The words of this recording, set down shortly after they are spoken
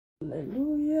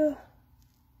Hallelujah.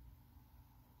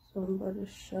 Somebody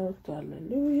shout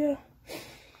hallelujah.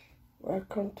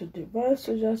 Welcome to Divine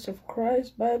Soldiers of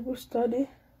Christ Bible Study.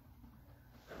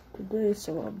 Today is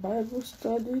our Bible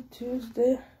Study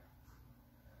Tuesday,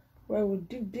 where we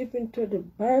dig deep into the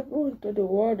Bible, into the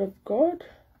Word of God.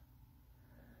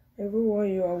 Everyone,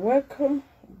 you are welcome.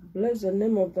 Bless the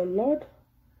name of the Lord.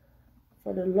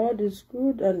 For the Lord is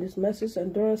good and his mercies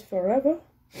endures forever.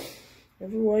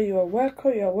 Everyone, you are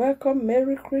welcome. You are welcome.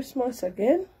 Merry Christmas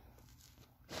again.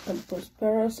 And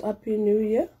prosperous Happy New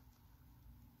Year.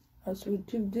 As we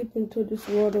dig deep into this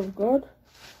Word of God,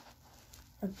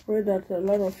 I pray that a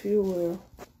lot of you will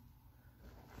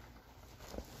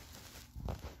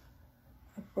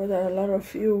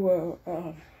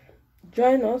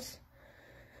join us.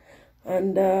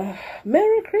 And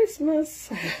Merry Christmas.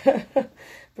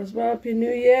 Prosperous Happy New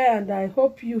Year. And I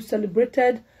hope you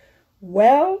celebrated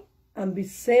well and be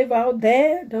safe out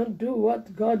there. Don't do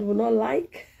what God will not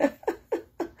like.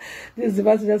 This is the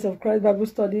Divine Soldiers of Christ Bible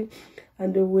Study,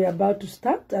 and we're about to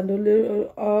start. And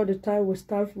all the time we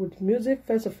start with music.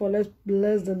 First of all, let's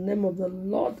bless the name of the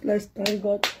Lord. Let's thank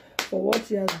God for what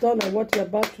he has done and what he's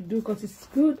about to do, because it's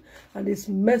good and his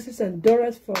mercies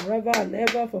endureth forever and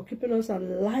ever, for keeping us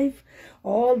alive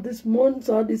all these months,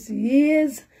 all these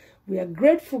years. We are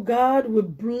grateful, God. We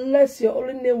bless your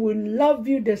holy name. We love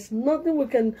you. There's nothing we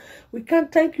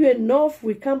can't thank you enough.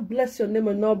 We can't bless your name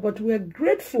enough, but we are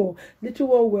grateful. Little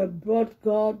one, we have brought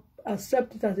God.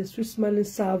 Accept it as a sweet smelling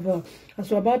savor.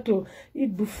 As we're about to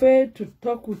eat buffet, to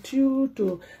talk with you,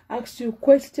 to ask you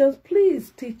questions, please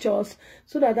teach us,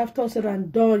 so that after all said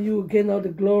and done, you will gain all the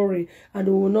glory, and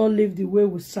we will not live the way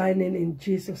we sign in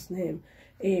Jesus' name.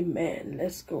 Amen.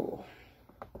 Let's go.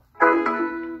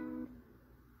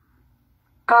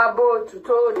 Abo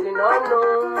tuto di nono,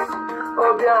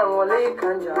 obia wole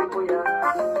kanjabuya.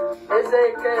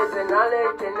 Ezeke nale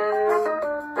kene,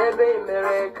 ebe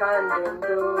mere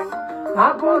kandendo.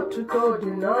 Abo tuto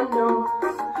di nono,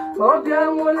 obia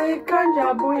wole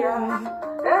kanjabuya.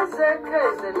 Ezeke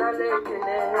nale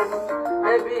kene,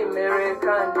 ebe mere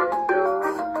kandendo.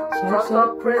 Songs of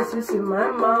praises in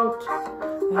my mouth,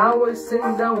 I will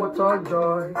sing them with all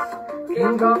joy.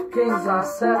 King of kings,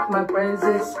 accept my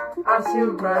praises as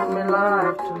you grant me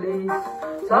life to live.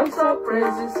 Songs of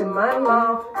praises in my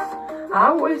mouth,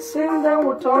 I will sing them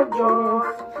with all joy.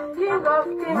 King of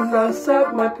kings,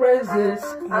 accept my praises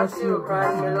as you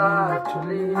grant me life to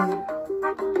live.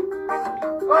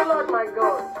 Oh Lord my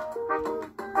God,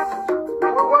 we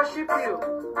worship you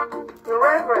in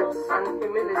reverence and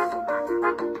humility.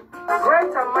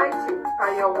 Great and mighty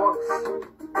are your works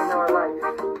in our life.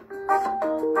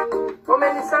 For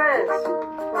many signs,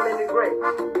 for many great,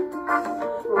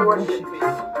 we worship you.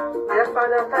 Dear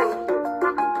Father, thank you.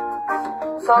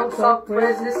 Songs of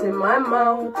praises in my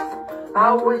mouth,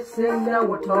 I will sing them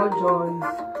with all joy.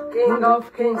 King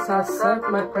of kings, accept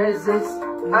my praises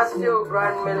as you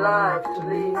grant me life to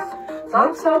live.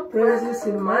 Songs of praises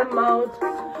in my mouth,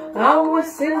 I will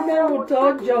sing them with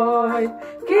all joy.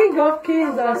 King of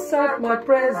kings, accept my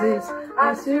praises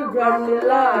as you grant me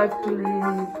life to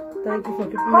live. Thank you for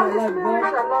keeping my life, God. I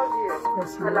love you.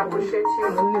 Yes, and appreciate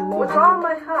you with all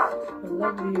my heart. I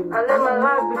love you. I lay my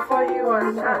life before you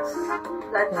and ask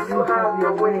that you have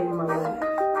your way in my life.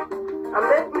 And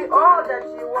make me all that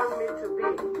you want me to be.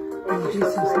 In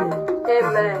Jesus' name.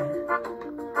 Amen.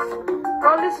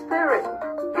 Holy Spirit,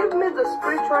 give me the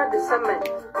spiritual discernment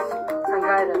and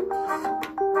guidance.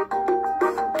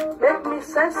 Make me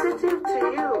sensitive to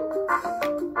you.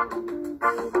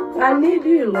 I need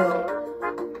you, Lord.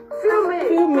 Fill me.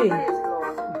 Please,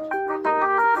 Lord.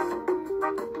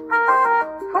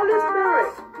 Holy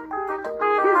Spirit,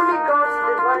 give me God's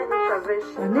divine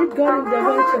intervention. I need God's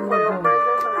intervention, for your Lord.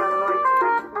 presence and anointing.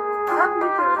 Help me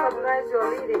to recognize your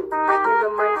leading in the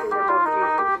mighty name of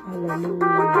Jesus. Hallelujah.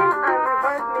 Quicken and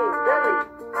revive me daily.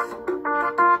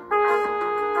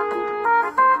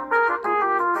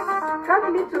 Help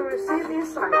me to receive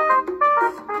insight.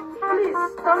 Please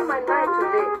turn my night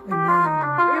today. Amen.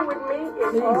 Be with me in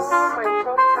all my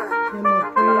tough times. Hear my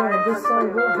prayer at this song,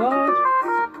 oh God,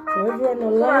 for everyone So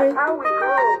online. that I will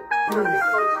grow and Please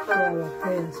become hear strong. our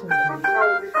prayers, oh God. I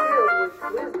will be filled with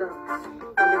wisdom,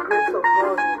 and the grace of God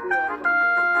will be upon me.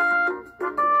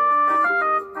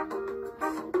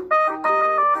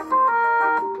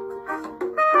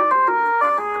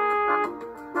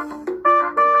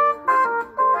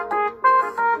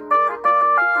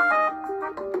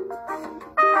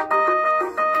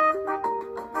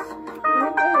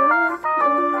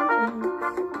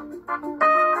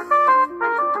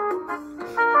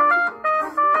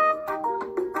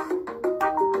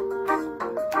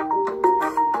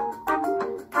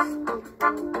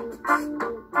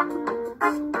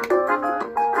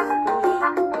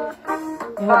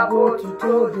 abụ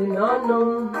otuto dị n'ọnụ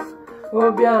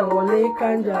obi aṅụrị ka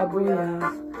m ji abụ ya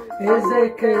eze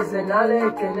ka eze nara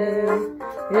ekele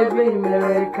ebe i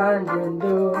mere ka m dị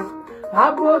ndụ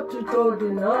abụ otuto dị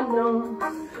n'ọnụ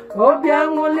obi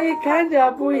aṅụrị ka m ji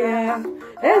abụ ya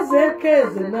eze ka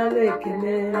eze nara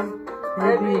ekele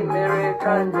ebe i mere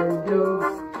ka m dị ndụ.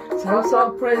 Songs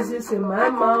of praises in my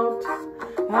mouth,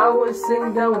 I will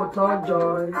sing them with all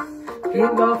joy.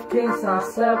 King of kings,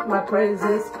 accept my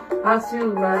praises as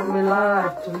you grant me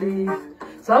life to live.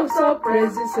 Songs of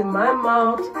praises in my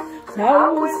mouth, I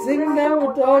will sing them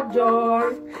with all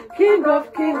joy. King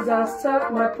of kings,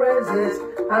 accept my praises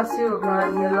as you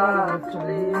grant me life to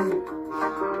live.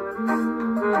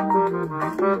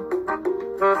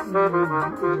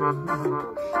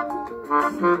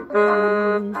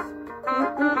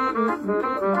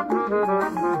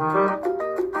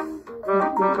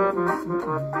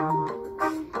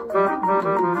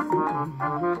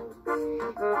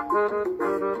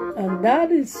 And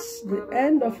that is the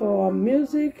end of our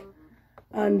music,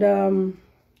 and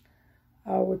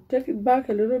I will take it back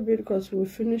a little bit because we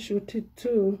finished with it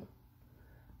too.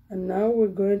 And now we're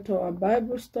going to our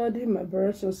Bible study. My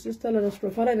brothers and sisters, let us pray.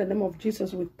 Father, in the name of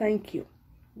Jesus, we thank you.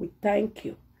 We thank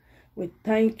you. We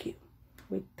thank you.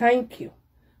 We thank you.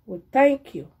 We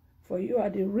thank you. For you are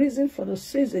the reason for the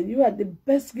season. You are the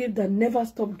best gift that never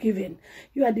stop giving.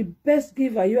 You are the best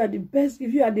giver. You are the best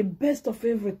giver. You are the best of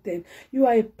everything. You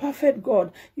are a perfect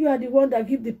God. You are the one that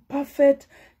gives the perfect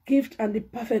gift and the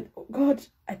perfect God.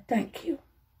 I thank you.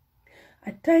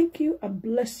 I thank you. I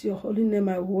bless your holy name.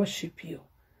 I worship you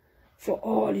for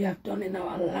all you have done in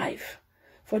our life.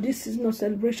 For this season of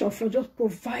celebration, for just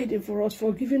providing for us,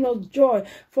 for giving us joy,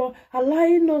 for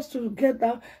allowing us to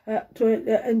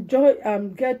enjoy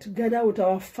and get together with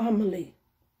our family,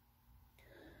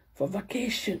 for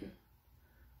vacation,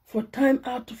 for time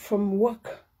out from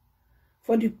work,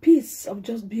 for the peace of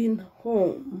just being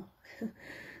home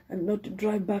and not to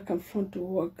drive back and forth to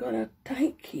work. God, I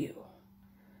thank you.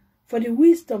 For the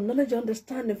wisdom, knowledge,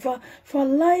 understanding, for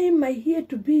allowing my ear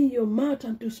to be in your mouth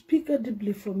and to speak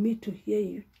audibly for me to hear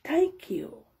you. Thank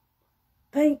you.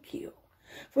 Thank you.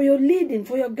 For your leading,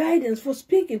 for your guidance, for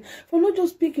speaking, for not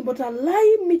just speaking, but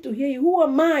allowing me to hear you. Who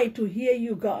am I to hear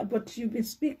you, God? But you've been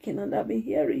speaking and I've been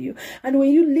hearing you. And when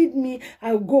you lead me,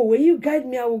 I'll go. When you guide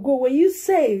me, I will go. When you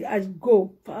say, I'll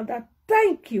go. Father,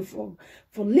 thank you for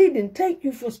leading. Thank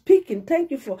you for speaking.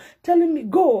 Thank you for telling me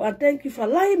go. And thank you for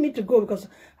allowing me to go, because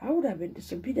I would have been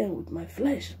disobedient with my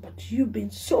flesh. But you've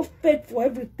been so faithful for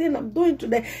everything I'm doing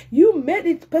today. You made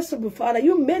it possible, Father.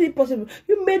 You made it possible.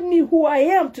 You made me who I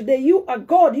am today. You are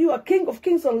God. You are King of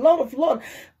kings and Lord of lords.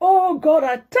 Oh, God,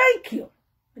 I thank you.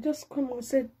 I just come and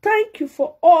say thank you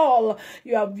for all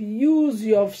you have used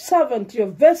your servant, your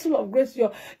vessel of grace,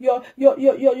 your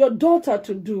daughter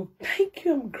to do. Thank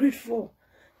you. I'm grateful.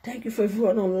 Thank you for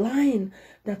everyone online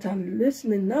that are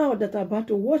listening now, that are about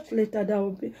to watch later, that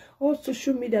will be all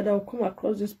social media that will come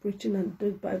across this preaching and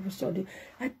this Bible study.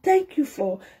 I thank you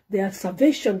for their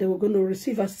salvation they were going to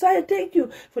receive. I thank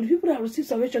you for the people that receive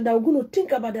salvation that are going to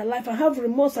think about their life and have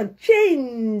remorse and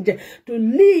change to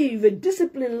live a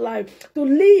disciplined life, to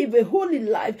live a holy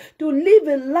life, to live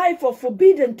a life of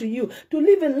obedience to you, to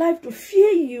live a life to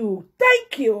fear you.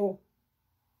 Thank you.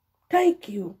 Thank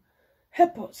you.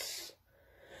 Help us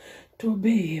to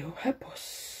obey you. Help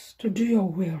us to do your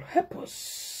will. Help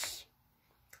us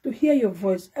to hear your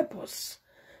voice. Help us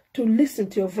to listen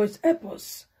to your voice. Help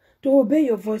us to obey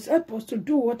your voice. Help us to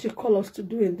do what you call us to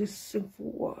do in this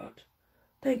sinful world.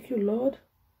 Thank you, Lord.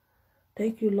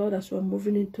 Thank you, Lord, as we're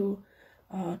moving into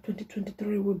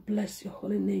 2023. We bless your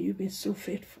holy name. You've been so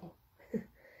faithful.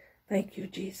 Thank you,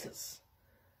 Jesus.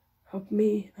 Help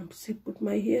me. I'm sick. Put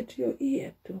my ear to your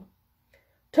ear too.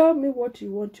 Tell me what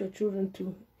you want your children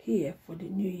to hear for the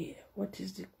new year. What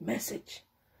is the message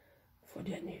for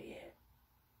their new year?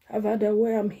 Have had a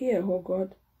way. I'm here, oh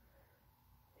God.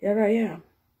 Here I am.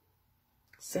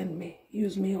 Send me.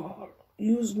 Use me all.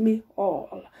 Use me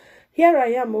all. Here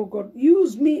I am, oh God.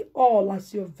 Use me all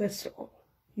as your vessel.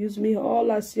 Use me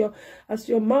all as your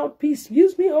mouthpiece.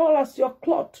 Use me all as your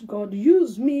cloth, God.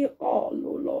 Use me all,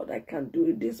 oh Lord. I can't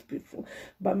do this before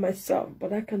by myself,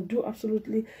 but I can do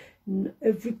absolutely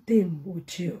everything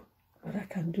with you. But I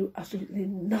can do absolutely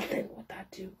nothing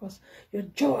without you, because your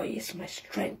joy is my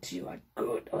strength. You are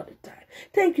good all the time.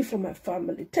 Thank you for my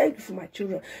family. Thank you for my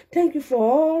children. Thank you for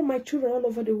all my children all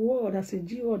over the world as a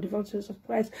GO, Divine Church of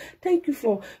Christ. Thank you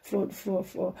for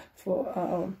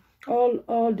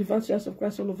all Divine Church of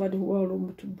Christ all over the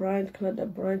world, to branch, Canada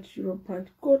branch, Europe branch.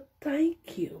 God,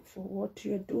 thank you for what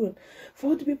you're doing, for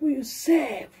all the people you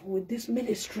serve with this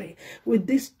ministry, with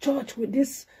this church, with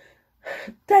this.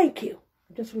 Thank you.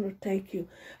 I just want to thank you.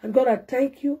 And God, I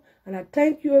thank you. And I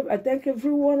thank you. I thank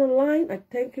everyone online. I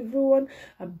thank everyone.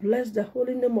 I bless the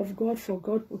holy name of God, for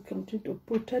God will continue to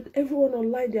protect everyone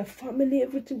online, their family,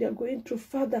 everything they're going through.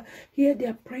 Father, hear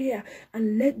their prayer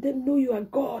and let them know you are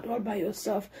God all by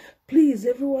yourself. Please,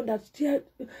 everyone that's here,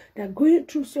 they're going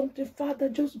through something, Father,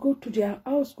 just go to their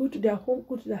house, go to their home,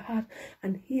 go to their heart,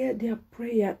 and hear their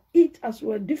prayer. Each as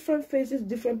we're different faces,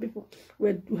 different people,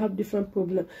 we have different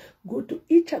problems. Go to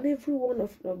each and every one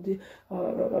of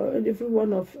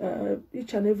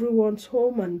each and everyone's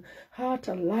home and heart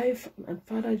and life, and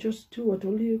Father, just do what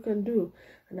only you can do.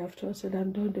 And after all said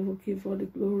and done, they will give all the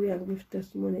glory and give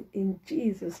testimony. In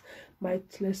Jesus'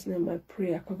 mighty name, I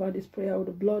pray. I cover this prayer with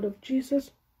the blood of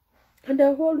Jesus. And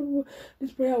I hold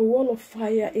this prayer a wall of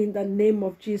fire in the name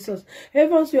of Jesus.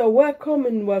 Evans, you are welcome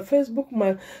in my Facebook.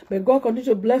 May God continue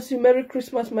to bless you. Merry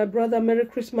Christmas, my brother. Merry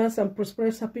Christmas and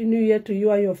prosperous Happy New Year to you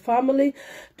and your family.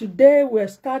 Today we are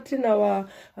starting our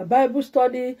Bible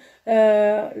study.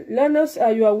 Learners,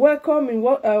 you are welcome in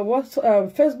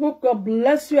Facebook. God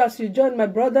bless you as you join my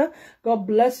brother. God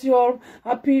bless you all.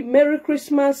 Happy Merry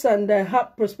Christmas and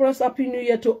prosperous Happy New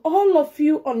Year to all of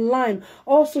you online,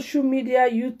 all social media,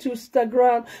 YouTube,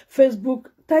 Instagram,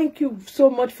 Facebook. Thank you so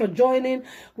much for joining.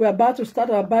 We're about to start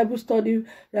our Bible study.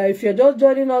 If you're just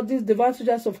joining us, this Divine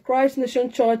Soldiers of Christ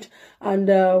Nation Church, and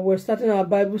we're starting our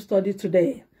Bible study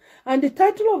today. And the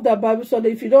title of the Bible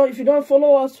study, if you don't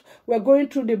follow us, we're going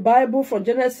through the Bible from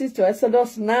Genesis to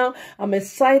Exodus now. I'm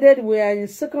excited. We are in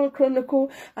 2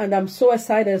 Chronicles, and I'm so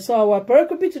excited. So our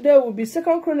pericope today will be 2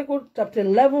 Chronicles chapter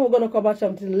 11. We're going to cover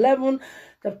chapter 11,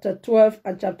 chapter 12,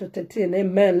 and chapter 13.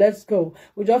 Amen. Let's go.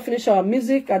 We just finished our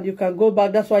music, and you can go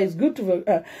back. That's why it's good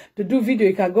to do video.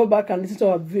 You can go back and listen to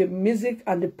our music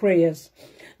and the prayers.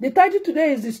 The title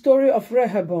today is the story of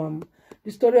Rehoboam.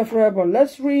 The story of Rehoboam.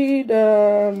 Let's read. We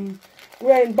are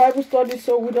in Bible study,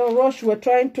 so we don't rush. We're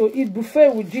trying to eat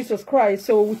buffet with Jesus Christ,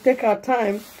 so we take our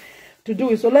time to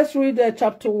do it. So let's read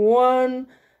chapter 1,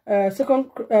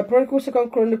 2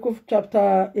 Chronicles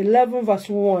chapter 11, verse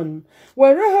 1.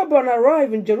 When Rehoboam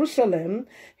arrived in Jerusalem,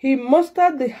 he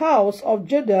mustered the house of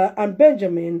Judah and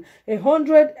Benjamin,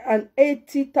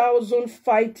 180,000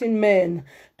 fighting men,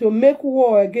 to make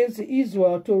war against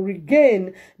Israel to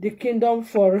regain the kingdom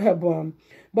for Rehoboam.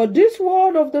 But this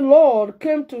word of the Lord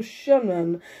came to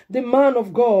Shimon, the man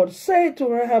of God. Say to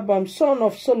Rehoboam, son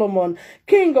of Solomon,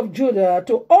 king of Judah,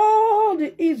 to all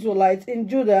the Israelites in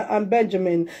Judah and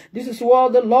Benjamin, this is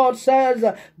what the Lord says,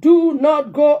 do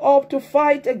not go up to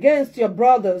fight against your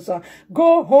brothers.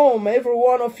 Go home, every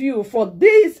one of you, for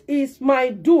this is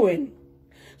my doing.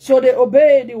 So they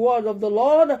obeyed the word of the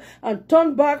Lord and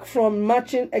turned back from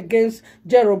marching against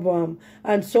Jeroboam,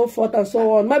 and so forth and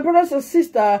so on. My brothers and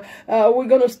sisters, we're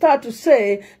going to start to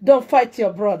say, don't fight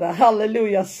your brother.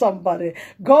 Hallelujah, somebody.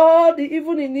 God,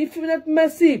 even in infinite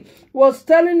mercy, was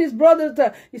telling his brothers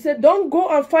that he said, don't go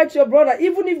and fight your brother,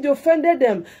 even if they offended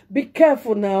them. Be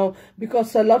careful now,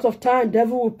 because a lot of time,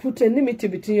 devil will put enmity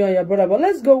between you and your brother. But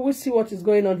let's go, we'll see what is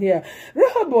going on here.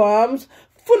 Rehoboam's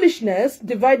foolishness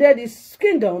divided his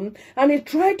kingdom, and he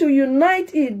tried to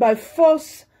unite it by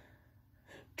force.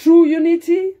 True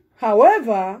unity,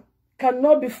 however,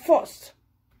 cannot be forced.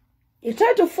 He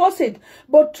tried to force it,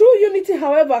 but true unity,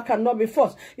 however, cannot be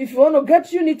forced. If you want to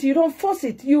get unity, you don't force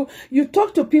it. You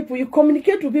talk to people, you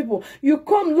communicate to people, you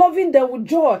come loving them with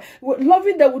joy,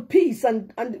 loving them with peace,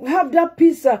 and have that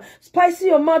peace spicing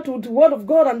your mouth with the word of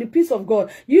God and the peace of God.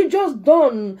 You just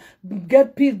don't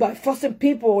get peace by forcing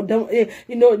people.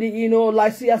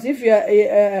 Like as if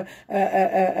you're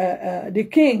the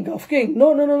king of kings.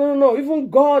 No. Even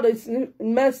God is in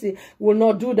mercy will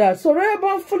not do that. So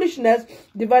Rehoboam's foolishness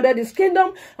divided his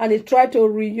kingdom, and he tried to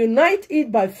reunite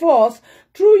it by force.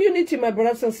 True unity, my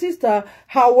brothers and sisters,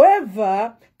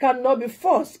 however, cannot be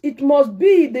forced. It must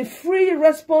be the free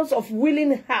response of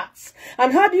willing hearts.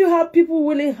 And how do you have people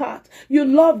willing hearts? You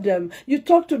love them. You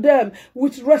talk to them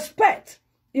with respect.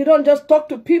 You don't just talk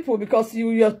to people because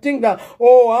you think that,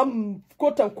 oh, I'm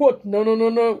quote unquote. No.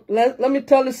 Let me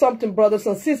tell you something, brothers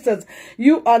and sisters.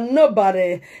 You are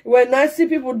nobody. When I see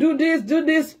people do this.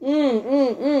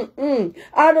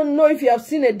 I don't know if you have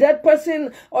seen a dead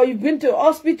person or you've been to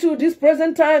hospital this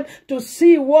present time to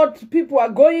see what people are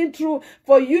going through,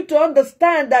 for you to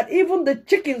understand that even the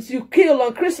chickens you kill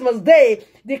on Christmas Day,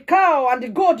 the cow and the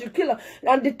goat you kill,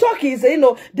 and the turkeys, they're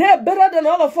better than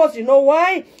all of us. You know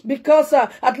why? Because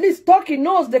at least turkey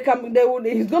knows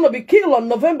he's going to be killed on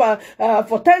November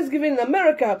for Thanksgiving in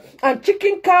America, and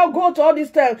chicken, cow, goat, all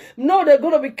this time. No, they're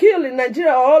going to be killed in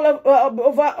Nigeria, all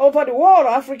over the world,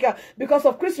 Africa, because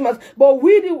of Christmas. But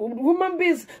we, the human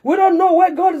beings, we don't know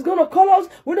where God is going to call us.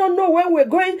 We don't know where we're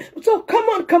going. So come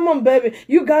on, baby.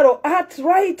 You got to act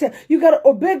right. You got to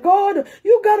obey God.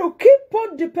 You got to keep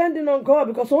on depending on God,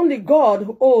 because only God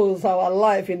holds our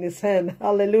life in his hand.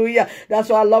 Hallelujah. That's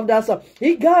why I love that song.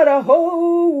 He got a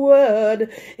whole world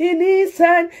in his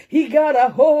hand. He got a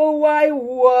whole wide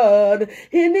world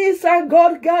in his hand.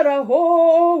 God got a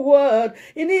whole world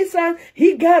in his hand.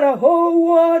 He got a whole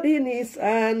world in his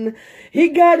hand. He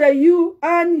got a you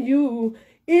and you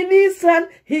in his hand.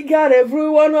 He got every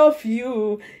one of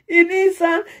you in his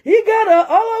hand. He got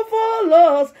all of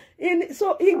us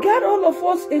so he got all of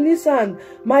us in his hand.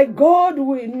 My God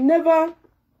will never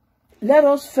let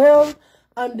us fail,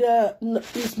 and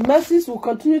his mercies will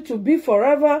continue to be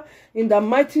forever in the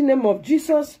mighty name of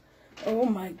Jesus. Oh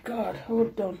my God,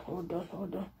 hold on.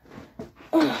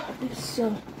 This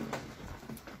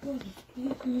what is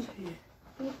clicking here?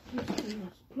 What this thing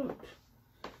is blocked.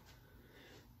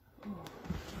 Oh.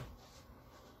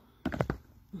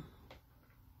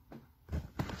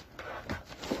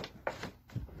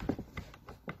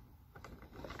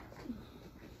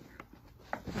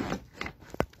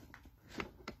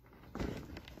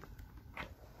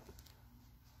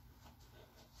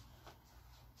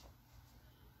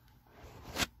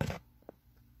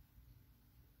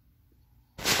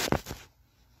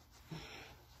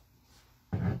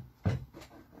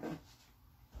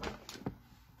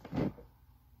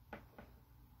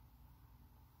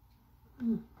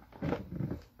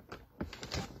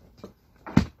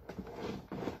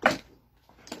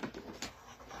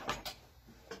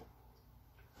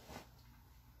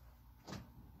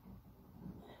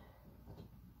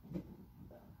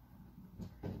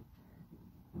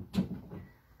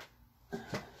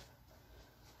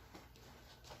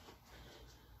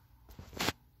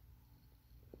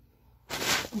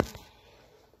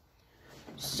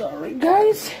 Sorry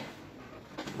guys,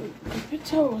 the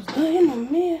computer was dying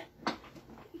on me.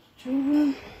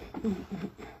 Children.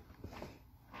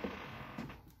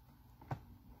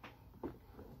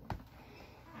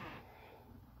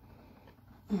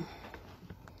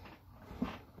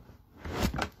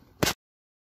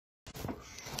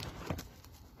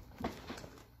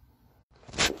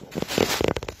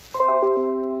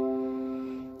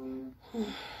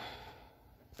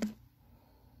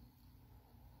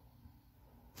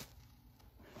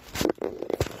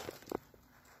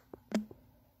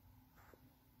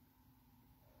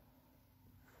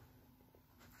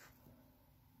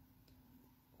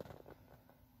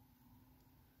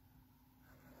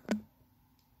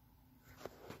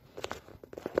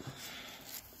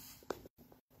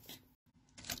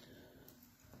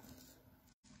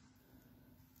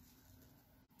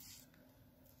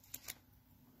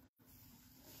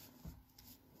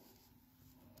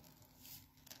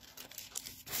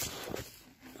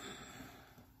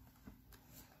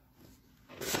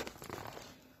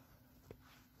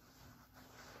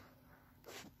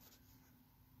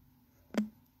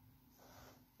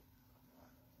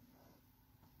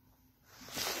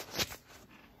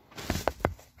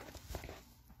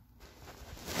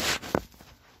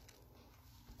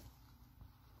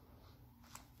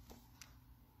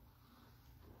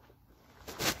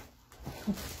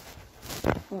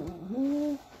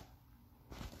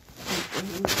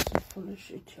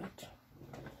 Finish it yet.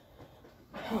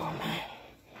 Oh man.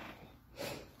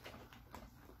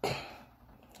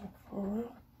 For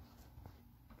real.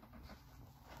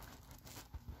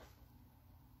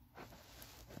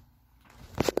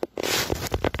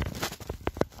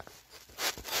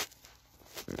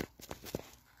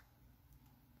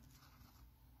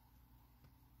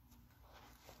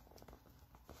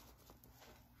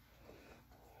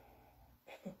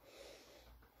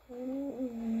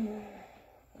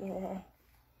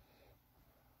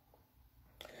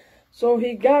 So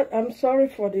he got, I'm sorry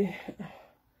for the,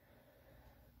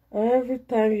 every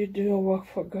time you do work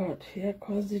for God, here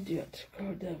comes the idiot,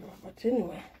 God devil. But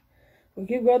anyway, we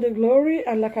give God the glory,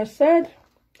 and like I said,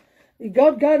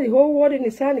 God got the whole world in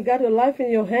his hand. He got your life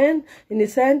in your hand, in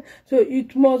his hand. So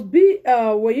it must be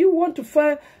where you want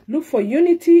to look for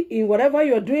unity in whatever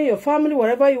you're doing, your family,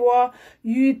 wherever you are.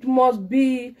 It must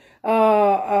be,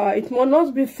 it must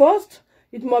not be forced.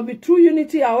 It must be true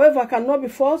unity, however, cannot be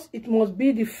forced. It must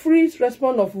be the free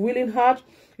response of willing heart.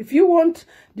 If you want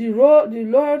the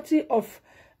loyalty of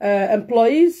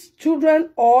employees, children,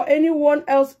 or anyone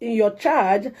else in your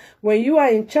charge, when you are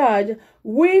in charge,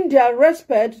 win their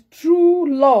respect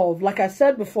through love, like I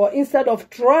said before, instead of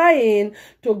trying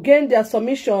to gain their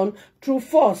submission through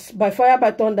force, by fire, by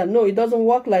thunder. No, it doesn't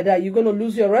work like that. You're going to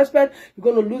lose your respect.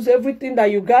 You're going to lose everything that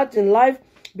you got in life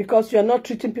because you're not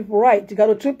treating people right. You got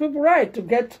to treat people right to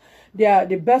get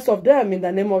the best of them in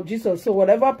the name of Jesus. So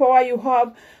whatever power you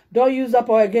have, don't use that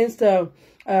power against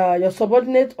your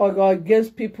subordinate or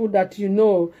against people that you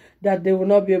know that they will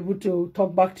not be able to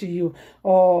talk back to you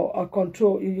or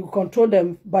control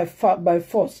them by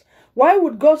force. Why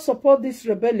would God support this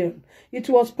rebellion? It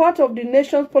was part of the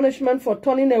nation's punishment for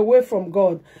turning away from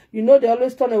God. You know they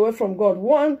always turn away from God.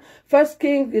 1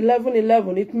 Kings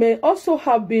 11:11. It may also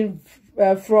have been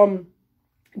from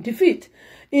defeat.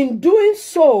 In doing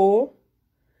so,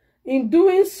 I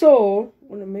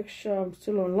want to make sure I'm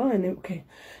still online. Okay.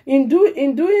 In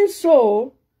doing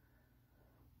so,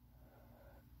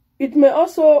 it may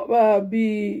also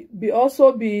be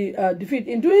defeat.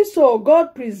 In doing so,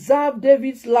 God preserved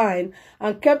David's line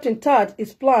and kept intact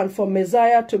his plan for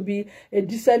Messiah to be a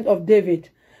descendant of David.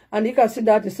 And you can see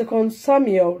that in 2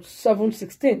 Samuel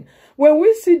 7:16. When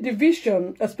we see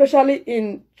division, especially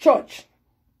in church,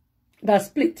 that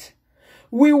split,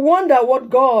 we wonder what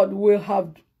God will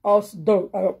have us do.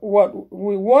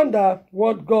 We wonder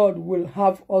what God will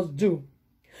have us do.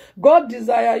 God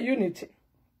desires unity.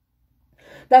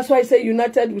 That's why I say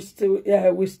united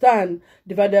we stand,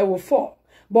 divided we fall.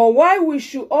 But why we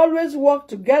should always work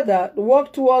together,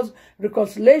 work towards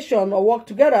reconciliation or work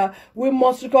together, we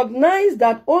must recognize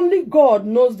that only God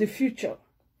knows the future.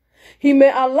 He may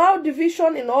allow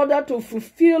division in order to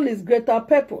fulfill his greater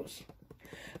purpose.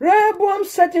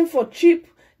 Rehoboam's setting for cheap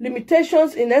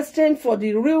limitations in exchange for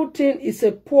the real thing is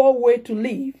a poor way to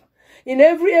live. In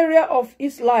every area of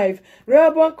his life,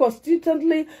 Rehoboam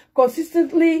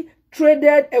consistently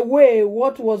traded away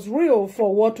what was real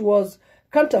for what was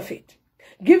counterfeit.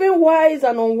 Given wise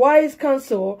and unwise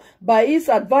counsel by his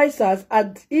advisors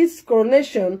at his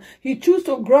coronation, he chose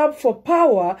to grab for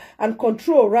power and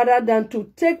control rather than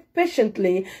to take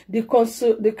patiently the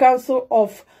counsel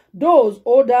of those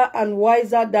older and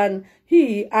wiser than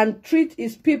he and treat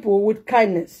his people with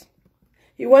kindness.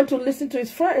 He went to listen to his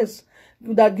friends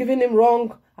that giving him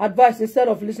wrong advice instead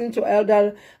of listening to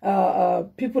elder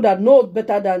people that know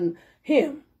better than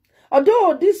him.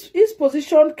 Although his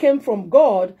position came from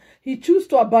God, he chose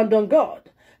to abandon God.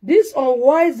 This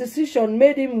unwise decision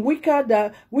made him weaker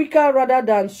rather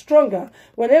than stronger.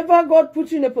 Whenever God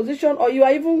puts you in a position, or you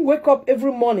even wake up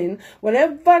every morning,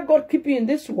 whenever God keeps you in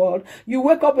this world, you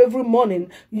wake up every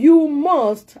morning, you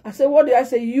must,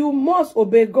 you must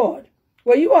obey God.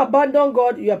 When you abandon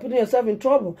God, you are putting yourself in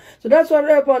trouble. So that's what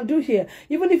Rehoboam do here.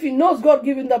 Even if he knows God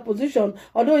gave him that position,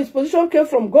 although his position came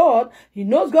from God, he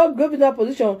knows God gave him that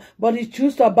position, but he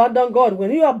chooses to abandon God.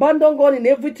 When you abandon God in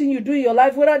everything you do in your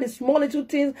life, whether the small little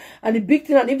things and the big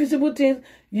things and invisible things,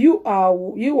 you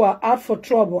are out for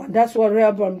trouble. And that's what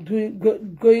Rehoboam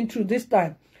going through this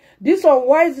time. This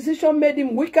unwise decision made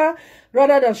him weaker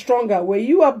rather than stronger. When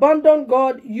you abandon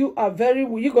God, you're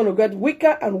going to get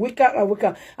weaker and weaker and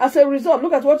weaker. As a result,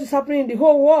 look at what is happening in the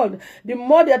whole world. The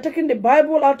more they are taking the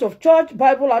Bible out of church,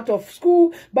 Bible out of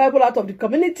school, Bible out of the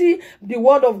community, the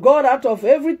word of God out of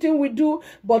everything we do.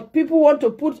 But people want to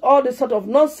put all this sort of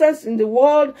nonsense in the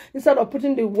world instead of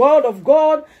putting the word of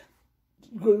God.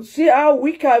 See how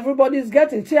weaker everybody is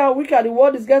getting. See how weaker the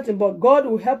world is getting. But God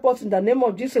will help us in the name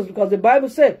of Jesus, because the Bible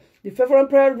says, the fervent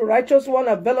prayer of the righteous one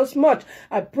availeth much.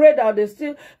 I pray that there's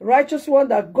still righteous one,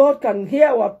 that God can hear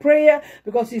our prayer,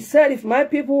 because he said, if my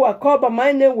people who are called by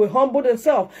my name will humble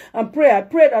themselves and pray. I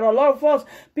pray that a lot of us,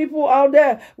 people out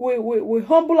there, we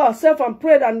humble ourselves and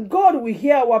pray, and God will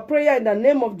hear our prayer in the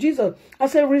name of Jesus.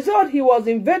 As a result, he was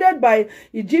invaded by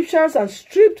Egyptians and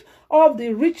stripped of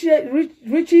the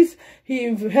riches he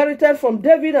inherited from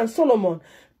David and Solomon.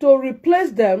 To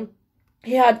replace them,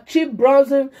 he had cheap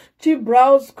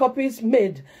bronze copies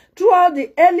made. Throughout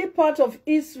the early part of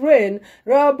his reign,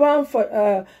 Rehoboam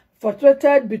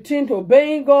fluctuated between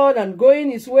obeying God and going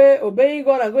his way, obeying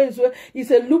God and going his way. He's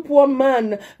a lukewarm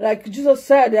man, like Jesus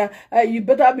said. You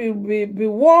better be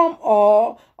warm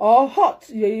or hot.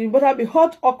 You better be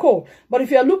hot or cold. But if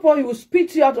you're lukewarm, he will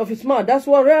spit you out of his mouth. That's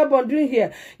what Rehoboam doing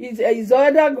here. He's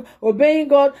either obeying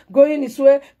God, going his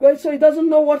way, so he doesn't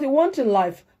know what he wants in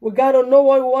life. We gotta know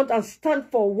what we want and stand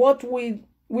for what we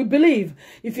believe.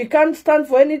 If you can't stand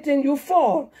for anything, you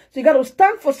fall. So you got to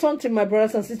stand for something, my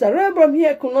brothers and sisters. Rehoboam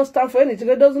here could not stand for anything.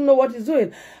 He doesn't know what he's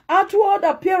doing. Outward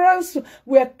appearance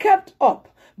were kept up,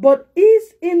 but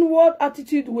his inward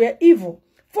attitude were evil.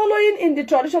 Following in the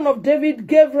tradition of David,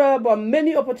 gave Rehoboam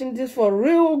many opportunities for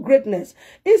real greatness.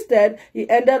 Instead, he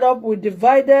ended up with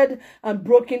divided and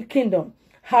broken kingdom.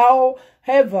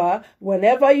 However,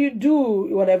 whatever you do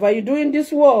in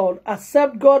this world,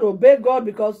 accept God, obey God,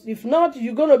 because if not,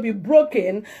 you're going to be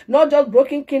broken. Not just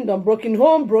broken kingdom, broken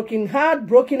home, broken heart,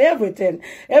 broken everything.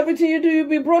 Everything you do, you'll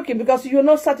be broken because you're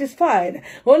not satisfied.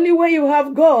 Only when you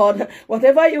have God,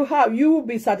 whatever you have, you will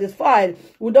be satisfied.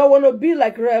 We don't want to be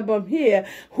like Rehoboam here,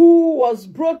 who was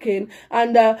broken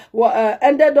and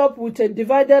ended up with a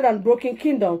divided and broken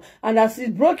kingdom. And as his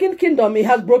broken kingdom, he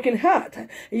has broken heart.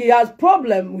 He has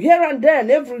problems here and there, and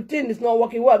everything is not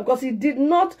working well because he did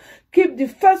not keep the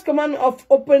first command of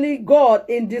opening God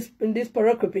in this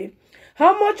pericope.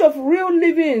 How much of real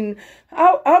living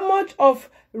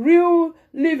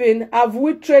have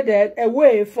we traded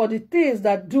away for the things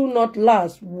that do not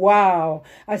last? Wow.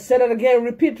 I said it again,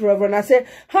 repeat, Reverend. I said,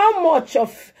 how much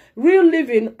of real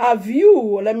living have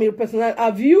you,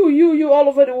 have you all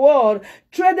over the world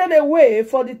traded away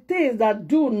for the things that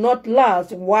do not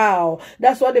last? Wow.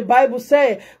 That's what the Bible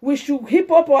says. We should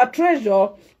heap up our treasure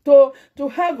to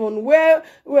heaven, where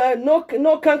no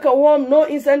cankerworm, no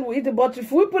insect will eat it. But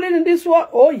if we put it in this world,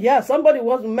 oh yeah, somebody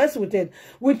wants to mess with it.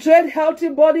 We trade healthy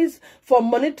bodies for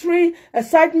monetary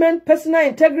excitement, personal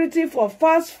integrity for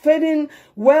fast-fading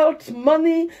wealth,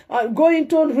 money, going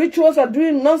to rituals and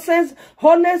doing nonsense,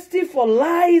 honesty for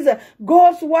lies,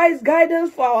 God's wise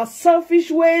guidance for our selfish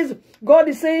ways. God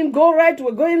is saying, go right,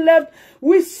 we're going left.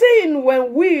 We sin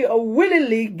when we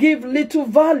willingly give little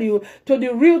value to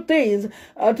the real things,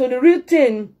 to the real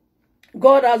thing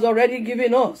God has already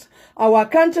given us. Our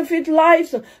counterfeit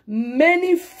lives,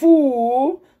 many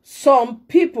fool some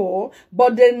people,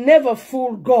 but they never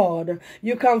fool God.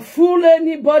 You can fool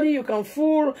anybody, you can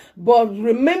fool, but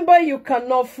remember, you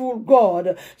cannot fool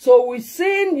God. So we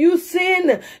sin,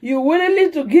 you willingly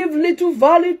to give little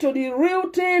value to the real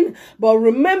thing, but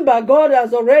remember, God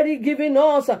has already given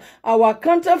us our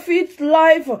counterfeit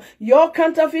life, your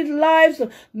counterfeit lives.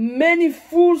 Many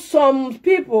fool some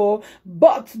people,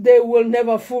 but they will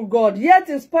never fool God. Yet,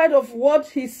 in spite of what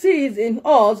he sees in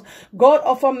us, God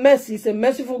offers mercy. He's a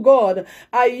merciful God.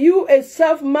 Are you a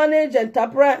self-managed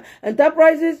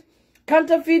enterprises,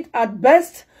 counterfeit at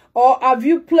best, or have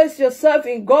you placed yourself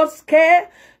in God's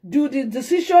care? Do the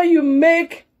decision you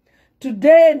make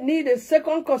today need a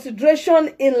second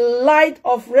consideration in light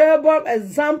of Rehoboam's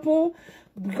example?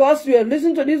 Because you are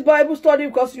listening to this Bible study,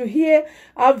 because you're here,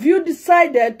 have you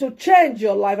decided to change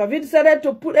your life? Have you decided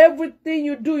to put everything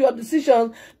you do, your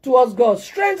decisions, towards God?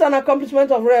 Strength and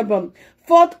accomplishment of Rehoboam,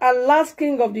 fourth and last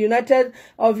king of the United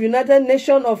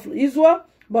Nation of Israel,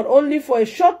 but only for a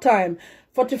short time.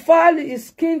 Fortified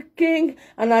his king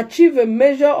and achieved a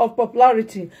measure of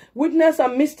popularity. Weakness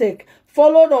and mistake.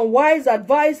 Followed unwise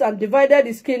advice and divided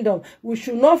his kingdom. We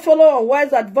should not follow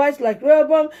unwise advice like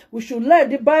Rehoboam. We should learn.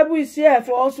 The Bible is here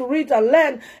for us to read and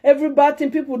learn. Every bad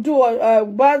thing people do,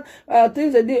 bad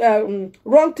things they did,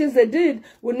 wrong things they did,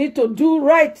 we need to do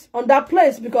right on that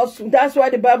place, because that's why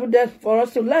the Bible is there for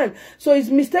us to learn. So his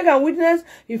mistake and weakness,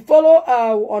 he followed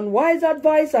unwise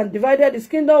advice and divided his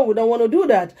kingdom. We don't want to do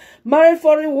that. Married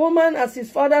foreign woman as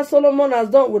his father Solomon has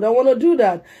done. We don't want to do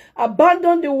that.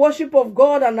 Abandon the worship of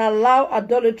God and allow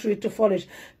idolatry to flourish.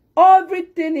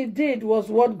 Everything he did was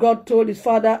what God told his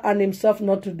father and himself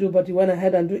not to do, but he went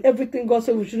ahead and did everything God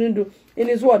said we shouldn't do in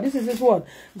his word. This is his word.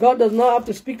 God does not have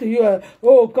to speak to you.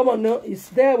 Oh, come on, no. It's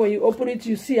there when you open it,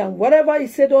 you see. And whatever he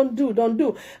said, don't do, don't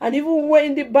do. And even when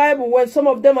in the Bible, when some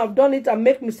of them have done it and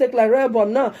make mistakes like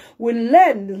Rehoboam, now we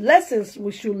learn the lessons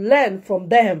we should learn from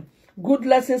them. Good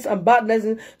lessons and bad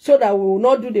lessons, so that we will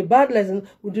not do the bad lessons,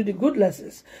 we do the good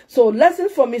lessons. So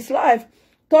lessons from his life.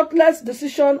 Thoughtless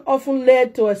decision often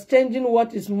led to exchanging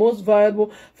what is most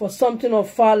valuable for something of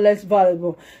far less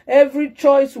valuable. Every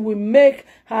choice we make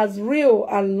has real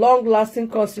and long-lasting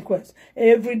consequence.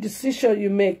 Every decision you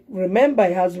make, remember,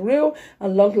 it has real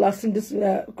and long-lasting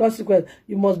consequence.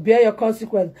 You must bear your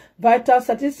consequence. Vital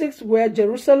statistics were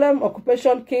Jerusalem,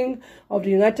 occupation king of the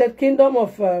United Kingdom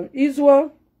of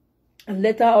Israel, and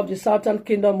later of the southern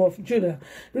kingdom of Judah.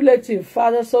 Relative: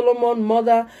 father Solomon,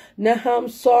 mother Nahum,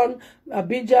 son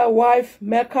Abijah, wife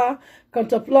Mecca.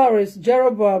 Contemporaries: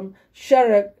 Jeroboam,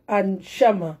 Sherek, and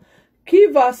Shema. Key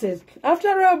verses: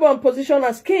 after Rehoboam's position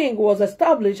as king was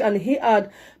established and he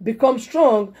had become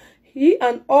strong, he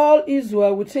and all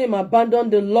Israel with him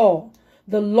abandoned the law,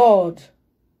 the Lord.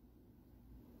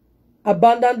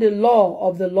 abandoned the law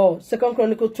of the Lord. 2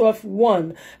 Chronicles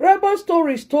 12:1. Rehoboam's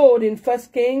story is told in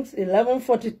 1 Kings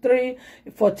 11:43,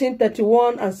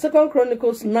 14:31, and 2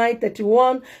 Chronicles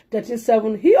 9:31,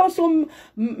 13:7. He also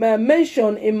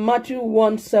mentioned in Matthew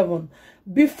 1:7.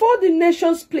 Before the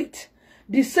nation split,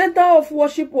 the center of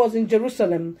worship was in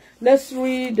Jerusalem. Let's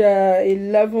read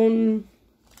 11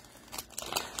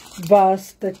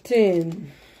 verse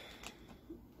 13.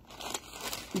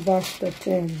 Verse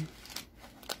 13.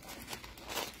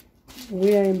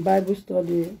 We are in Bible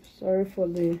study. Sorry for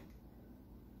the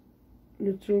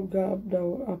little gap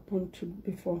that happened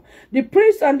before. The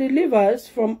priests and the Levites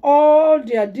from all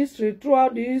their districts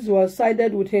throughout Israel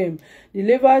sided with him. The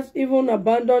Levites even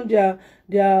abandoned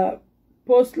their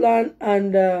postland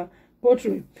and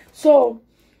pottery. So,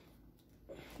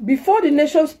 before the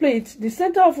nation split, the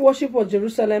center of worship was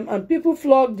Jerusalem, and people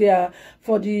flocked there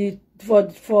for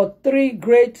 3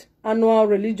 great annual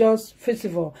religious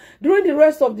festival. During the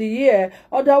rest of the year,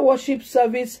 other worship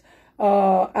service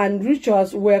and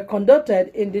rituals were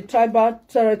conducted in the tribal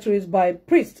territories by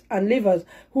priests and Levites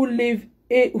who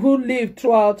lived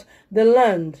throughout the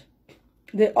land.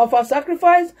 They offer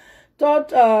sacrifice, taught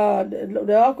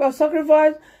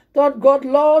God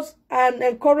laws, and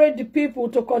encouraged the people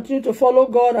to continue to follow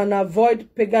God and avoid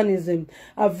paganism,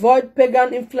 avoid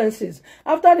pagan influences.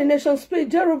 After the nation split,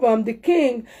 Jeroboam, the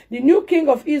new king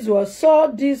of Israel, saw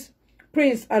these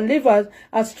priests and Levites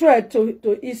as threat to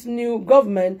his new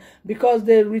government because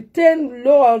they retained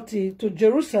loyalty to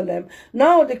Jerusalem,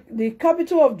 now the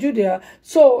capital of Judea.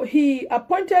 So he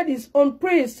appointed his own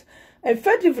priests,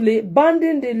 effectively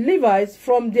banning the Levites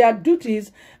from their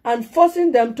duties and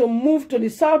forcing them to move to the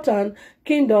southern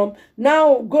kingdom,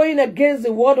 now going against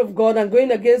the word of God and going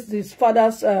against his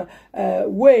father's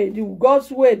way,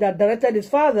 God's way that directed his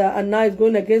father, and now is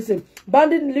going against him.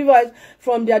 Banning the Levites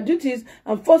from their duties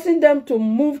and forcing them to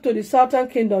move to the southern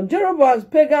kingdom. Jeroboam's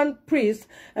pagan priests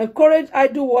encouraged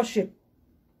idol worship.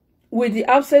 With the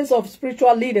absence of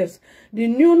spiritual leaders, the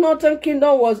new northern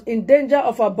kingdom was in danger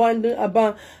of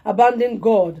abandoning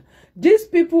God. These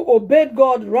people obeyed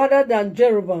God rather than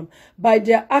Jeroboam. By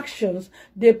their actions,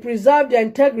 they preserved their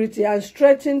integrity and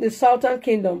strengthened the southern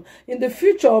kingdom. In the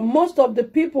future, most of the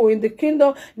people in the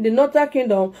northern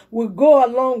kingdom will go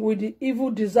along with the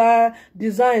evil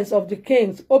designs of the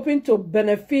kings, hoping to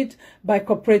benefit by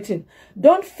cooperating.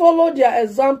 Don't follow their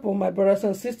example, my brothers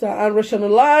and sisters, and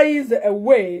rationalize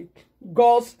away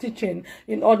God's teaching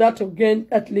in order to gain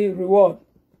earthly reward.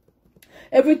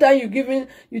 Every time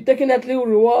you're taking earthly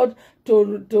reward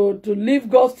to leave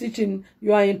God's teaching,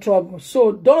 you are in trouble.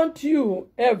 So don't you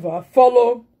ever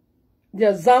follow the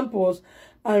examples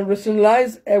and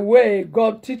rationalize away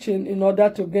God's teaching in order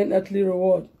to gain earthly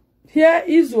reward. Here,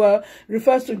 Israel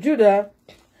refers to Judah.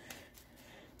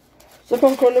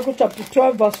 2 Chronicles chapter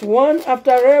 12 verse 1.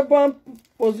 After Rehoboam's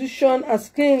position as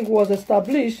king was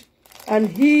established and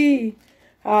he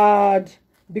had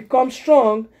become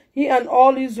strong, he and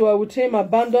all Israel with him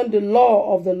abandoned the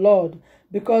law of the Lord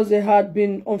because they had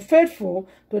been unfaithful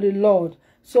to the Lord.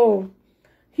 So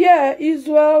here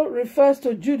Israel refers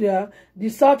to Judah, the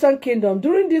southern kingdom.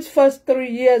 During these first 3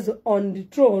 years on the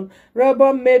throne,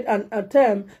 Rehoboam made an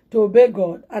attempt to obey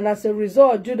God, and as a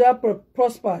result, Judah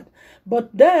prospered. But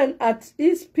then, at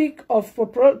his peak of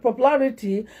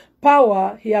popularity,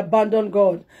 power, he abandoned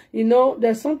God. You know,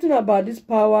 there's something about this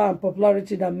power and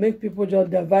popularity that make people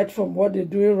just divert from what they're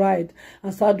doing right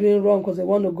and start doing wrong because they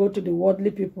want to go to the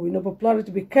worldly people. You know,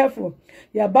 popularity, be careful.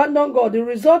 He abandoned God. The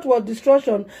result was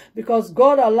destruction because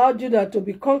God allowed Judah to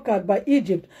be conquered by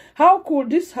Egypt. How could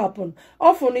this happen?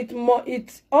 Often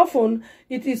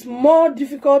it is more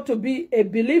difficult to be a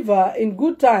believer in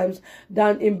good times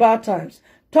than in bad times.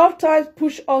 Tough times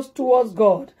push us towards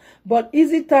God, but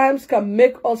easy times can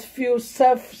make us feel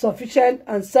self-sufficient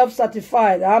and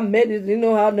self-satisfied. I made it, you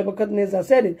know how Nebuchadnezzar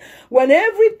said it. When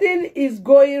everything is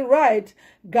going right,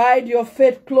 guide your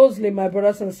faith closely, my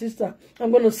brothers and sisters.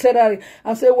 I'm going to say that.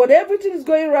 I say when everything is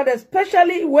going right,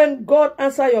 especially when God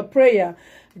answers your prayer,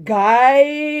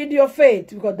 guide your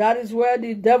faith, because that is where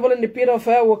the devil in the pit of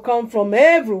hell will come from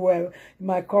everywhere. It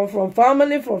might come from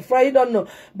family, from friends, you don't know.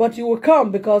 But he will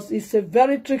come because it's a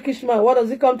very trickish man. What does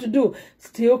he come to do?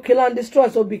 Steal, kill, and destroy.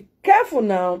 So be careful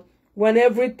now. When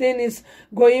everything is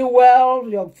going well,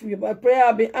 your prayer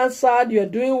will be answered, you're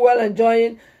doing well,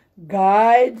 enjoying,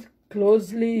 guide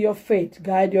closely your faith.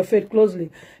 Guide your faith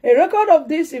closely. A record of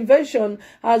this invention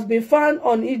has been found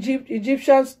on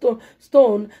Egyptian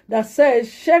stone that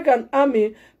says Sheikh an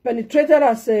army penetrated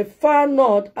as far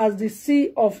north as the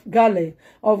Sea of Galilee,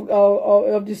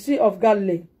 of the Sea of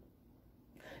Galilee.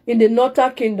 In the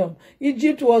northern kingdom,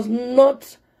 Egypt was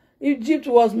not Egypt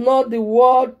was not the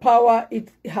world power it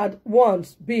had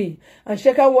once been, and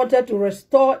Shechem wanted to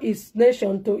restore his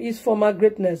nation to its former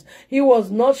greatness. He was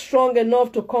not strong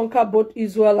enough to conquer both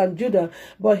Israel and Judah,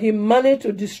 but he managed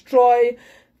to destroy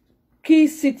key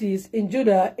cities in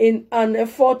Judah in an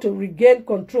effort to regain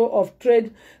control of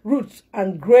trade routes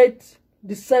and great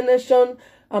dissension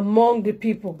among the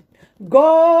people.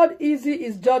 God easy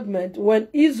his judgment when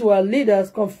Israel leaders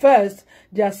confessed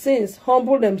their sins,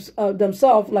 humble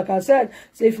themselves, like I said.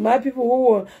 So if my people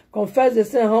who will confess their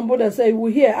sin, humble and say,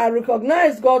 we hear, I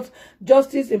recognize God's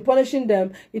justice in punishing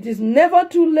them. It is never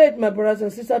too late, my brothers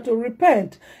and sisters, to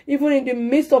repent. Even in the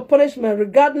midst of punishment,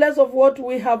 regardless of what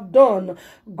we have done,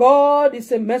 God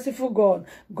is a merciful God.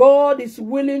 God is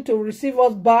willing to receive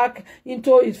us back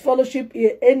into his fellowship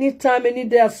any time, any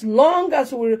day, as long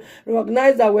as we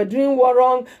recognize that we're doing what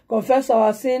wrong, confess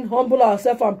our sin, humble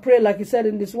ourselves and pray, like he said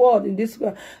in this word, in this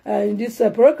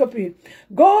pericope.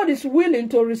 God is willing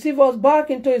to receive us back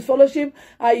into his fellowship.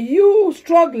 Are you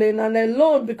struggling and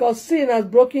alone because sin has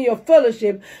broken your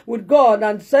fellowship with God?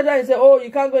 And Satan say, oh, you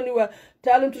can't go anywhere.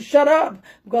 Tell him to shut up,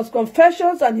 because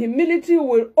confessions and humility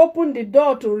will open the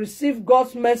door to receive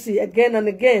God's mercy again and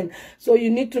again. So you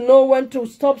need to know when to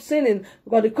stop sinning,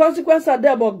 because the consequences are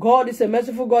there, but God is a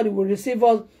merciful God. He will receive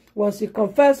us once you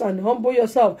confess and humble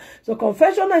yourself. So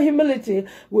confession and humility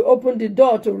will open the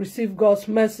door to receive God's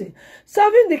mercy.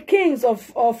 Serving the kings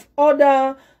of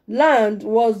other land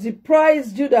was the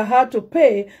price Judah had to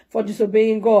pay for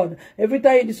disobeying God. Every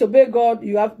time you disobey God,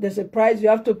 there's a price you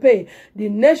have to pay. The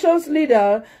nation's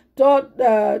leaders, though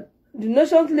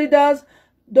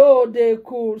they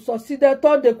could succeed,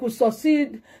 thought they could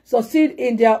succeed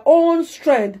in their own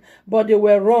strength, but they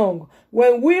were wrong.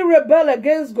 When we rebel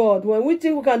against God, when we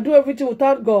think we can do everything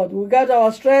without God, we got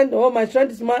our strength, oh, my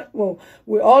strength is mine, well,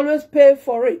 we always pay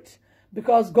for it.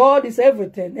 Because God is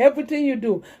everything, everything you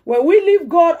do. When we leave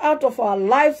God out of our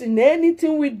lives in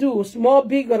anything we do, small,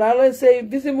 big, or I don't say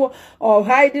visible or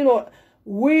hiding, or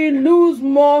we lose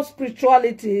more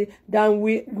spirituality than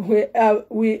we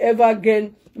ever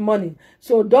gain money.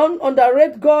 So don't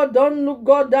underrate God. Don't look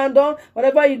God down. Don't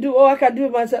whatever you do. Oh, I can do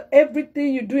it myself.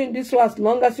 Everything you do in this world, as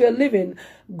long as you are living,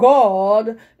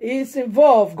 God is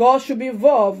involved. God should be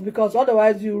involved, because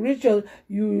otherwise you will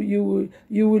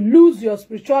lose your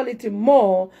spirituality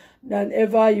more than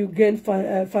ever you gain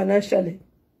financially.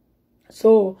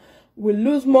 So we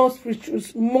lose more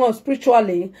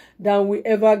spiritually than we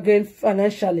ever gain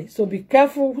financially. So be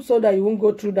careful so that you won't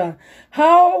go through that.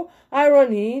 How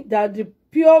irony that the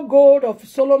pure gold of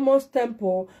Solomon's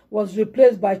temple was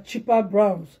replaced by cheaper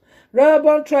bronze.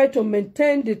 Rehoboam tried to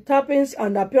maintain the trappings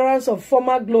and appearance of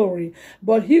former glory,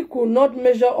 but he could not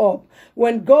measure up.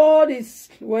 When God is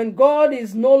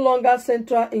no longer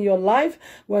central in your life,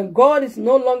 when God is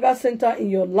no longer central in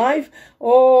your life,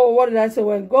 oh, what did I say?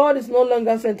 When God is no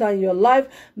longer central in your life,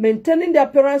 maintaining the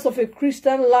appearance of a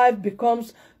Christian life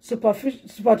becomes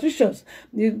superstitious.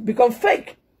 It becomes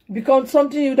fake. Become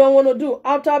something you don't want to do.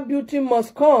 Outer beauty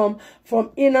must come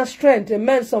from inner strength.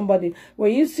 Amen, somebody.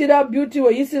 When you see that beauty,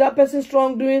 when you see that person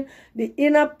strong doing, the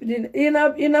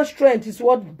inner strength is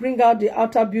what bring out the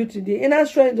outer beauty. The inner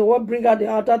strength is what bring out the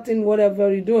outer thing, whatever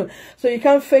you're doing. So you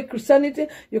can't fake Christianity.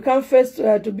 You can't face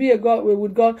to be a God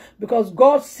with God, because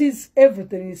God sees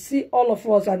everything. He sees all of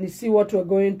us, and He sees what we're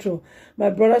going through. My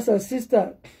brothers and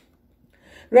sisters,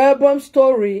 Rehoboam's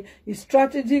story is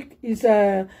tragic.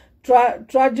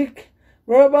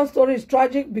 Rehoboam's story is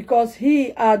tragic because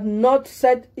he had not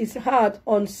set his heart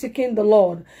on seeking the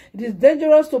Lord. It is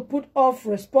dangerous to put off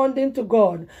responding to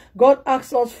God. God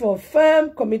asks us for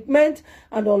firm commitment,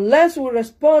 and unless we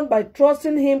respond by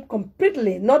trusting Him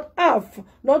completely, not half,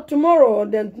 not tomorrow or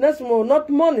then next tomorrow, not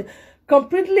morning,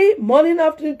 completely, morning,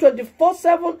 afternoon,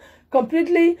 24/7,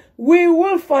 completely, we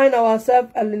will find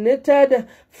ourselves alienated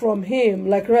from Him,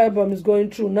 like Rehoboam is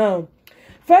going through now.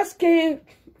 1 Kings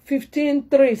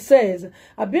 15:3 says,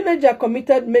 Abijah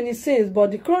committed many sins,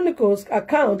 but the Chronicles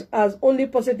account has only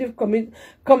positive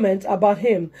comments about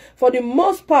him. For the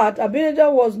most part, Abijah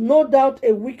was no doubt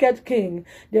a wicked king.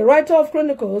 The writer of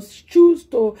Chronicles chose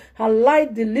to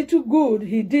highlight the little good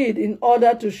he did in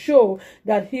order to show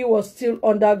that he was still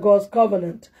under God's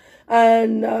covenant.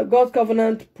 And God's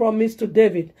covenant promised to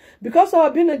David. Because of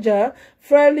Abijah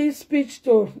fairly speech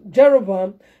to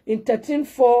Jeroboam in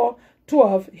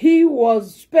 13:4-12, he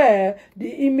was spared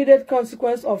the immediate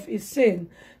consequence of his sin.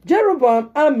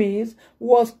 Jeroboam's armies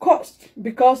was cursed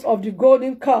because of the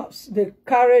golden calves they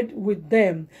carried with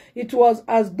them. It was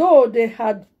as though they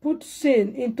had put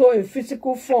sin into a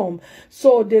physical form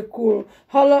so they could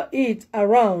holler it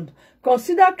around.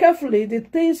 Consider carefully the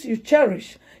things you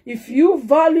cherish. If you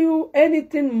value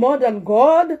anything more than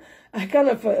God, I can't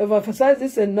emphasize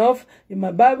this enough in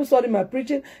my Bible study, my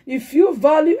preaching. If you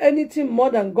value anything more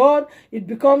than God, it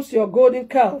becomes your golden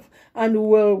calf and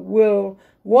will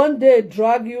one day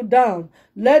drag you down.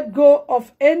 Let go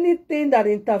of anything that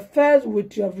interferes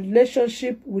with your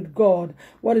relationship with God.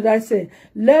 What did I say?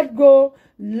 Let go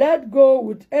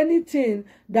with anything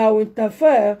that will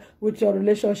interfere with your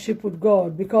relationship with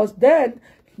God, because then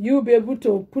you'll be able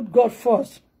to put God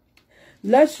first.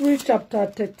 Let's read chapter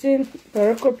 13,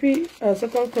 pericope,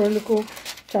 2 Chronicles,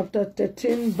 chapter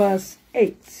 13, verse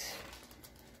 8.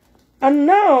 And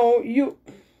now you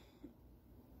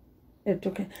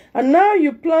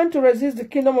plan to resist the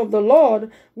kingdom of the Lord,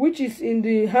 which is in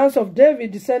the hands of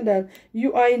David, descendant.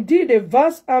 You are indeed a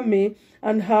vast army,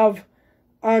 and have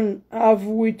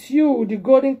with you the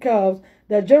golden calves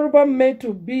that Jeroboam made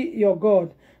to be your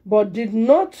God. But did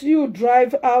not you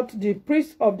drive out the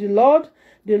priests of the Lord,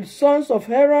 the sons of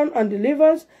Aaron and the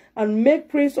Levites, and make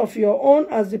priests of your own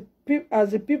as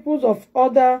the peoples of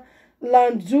other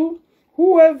lands do?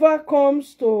 Whoever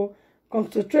comes to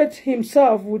concentrate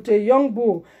himself with a young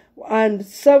bull and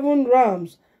 7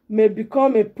 rams may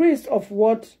become a priest of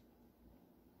what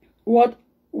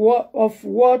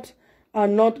are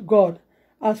not God.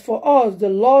 As for us, the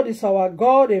Lord is our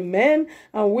God, amen,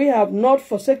 and we have not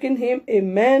forsaken him,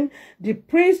 amen. The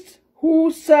priests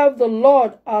who serve the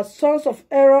Lord are sons of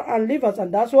Aaron and Levites,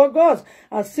 and that's what God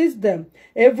assists them.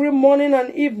 Every morning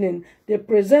and evening, they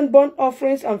present burnt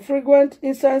offerings and fragrant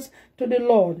incense to the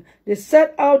Lord. They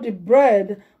set out the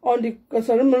bread on the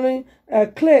ceremonial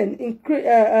clean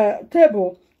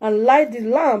table and light the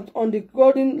lamp on the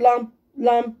golden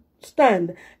lamp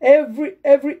stand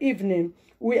every evening.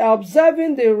 We are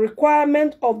observing the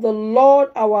requirement of the Lord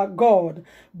our God,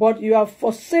 but you have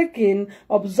forsaken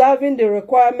observing the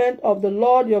requirement of the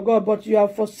Lord your God, but you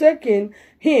have forsaken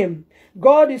him.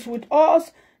 God is with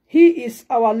us. He is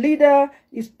our leader.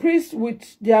 His priests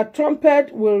with their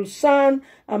trumpet will sound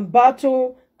and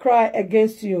battle cry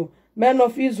against you. Men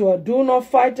of Israel, do not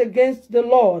fight against the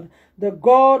Lord, the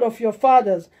God of your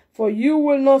fathers, for you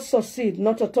will not succeed,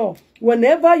 not at all.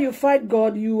 Whenever you fight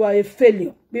God, you are a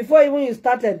failure. Before even you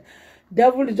started,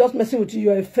 devil is just messing with you,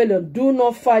 you are a failure. Do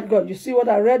not fight God. You see what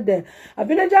I read there?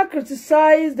 Abinadab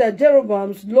criticized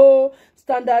Jeroboam's low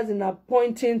standards in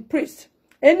appointing priests.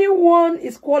 Anyone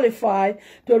is qualified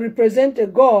to represent a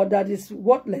God that is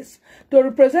worthless, to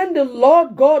represent the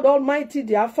Lord God Almighty,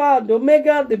 the Alpha, the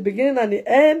Omega, the beginning and the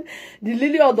end, the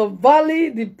lily of the valley,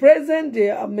 the present,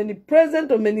 the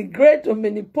omnipresent, omnigreat,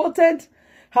 omnipotent.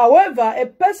 However, a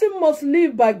person must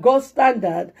live by God's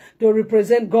standard to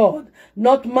represent God,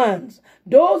 not man's.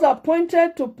 Those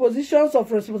appointed to positions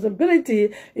of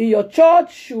responsibility in your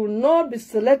church should not be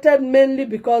selected mainly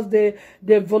because they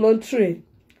voluntarily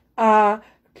are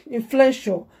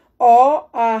influential or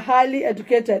are highly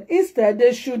educated. Instead,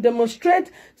 they should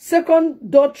demonstrate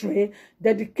secondary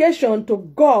dedication to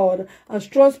God and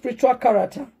strong spiritual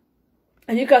character.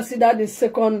 And you can see that in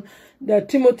 2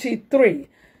 Timothy 3.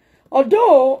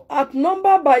 Although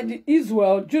outnumbered by the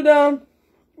Israel, Judah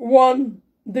won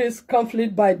this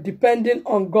conflict by depending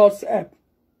on God's help.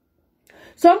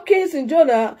 Some kings in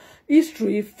Judah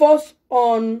history forced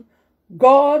on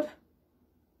God,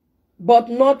 but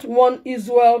not one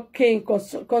Israel king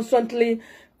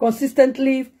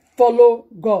consistently follow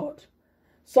God.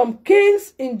 Some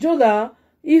kings in Judah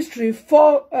history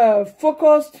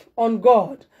focused on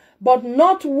God, but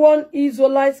not one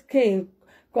Israelite king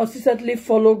consistently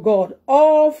follow God.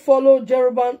 All follow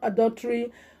Jeroboam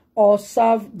adultery or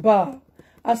serve Baal.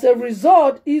 As a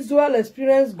result, Israel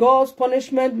experienced God's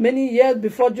punishment many years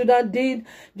before Judah did.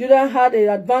 Judah had an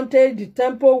advantage, the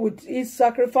temple with its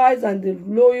sacrifice, and the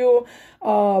loyal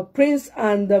prince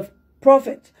and the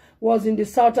prophet was in the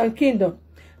southern kingdom.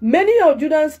 Many of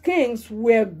Judah's kings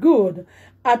were good,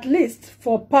 at least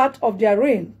for part of their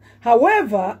reign.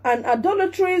 However, an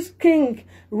idolatrous king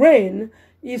reign,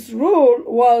 his rule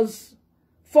was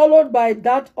followed by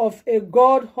that of a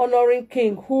God-honoring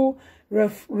king who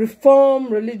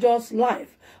reformed religious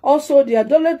life. Also, the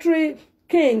idolatry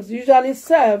kings usually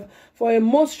serve for a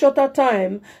much shorter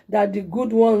time than the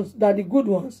good ones.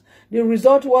 The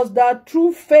result was that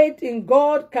true faith in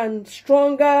God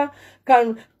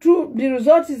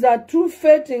true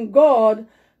faith in God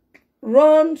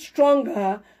run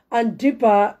stronger and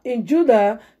deeper in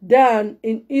Judah than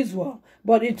in Israel,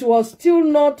 but it was still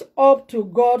not up to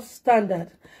God's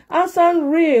standard. Asa's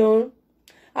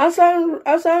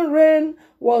reign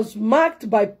was marked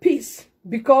by peace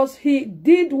because he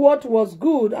did what was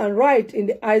good and right in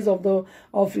the eyes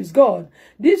of his God.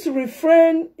 This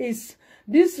refrain is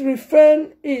This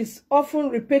refrain is often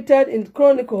repeated in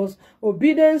Chronicles.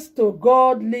 Obedience to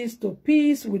God leads to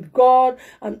peace with God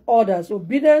and others.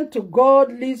 Obedience to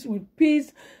God leads with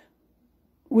peace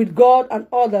with God and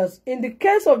others. In the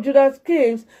case of Judah's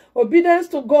kings, obedience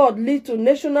to God leads to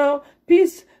national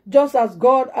peace, just as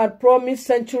God had promised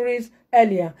centuries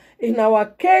earlier. In our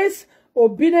case,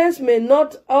 obedience may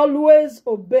not always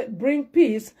bring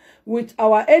peace with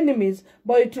our enemies,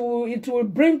 but it will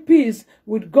bring peace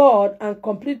with God and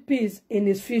complete peace in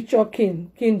his future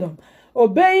kingdom.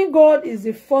 Obeying God is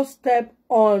the first step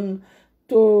on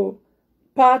to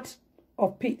path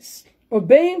of peace.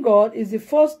 Obeying God is the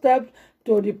first step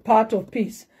to the path of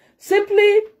peace.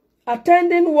 Simply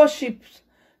attending worship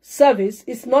service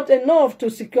is not enough to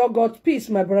secure God's peace,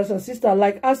 my brothers and sisters.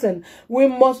 Like Asen, we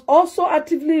must also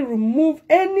actively remove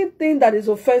anything that is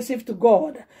offensive to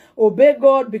God. Obey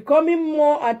God, becoming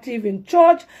more active in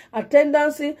church,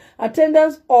 attendance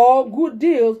or good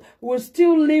deals will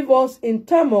still leave us in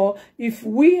turmoil if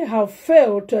we have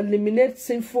failed to eliminate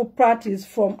sinful practice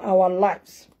from our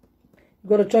lives. You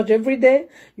go to church every day,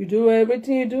 you do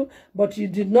everything you do, but you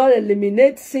did not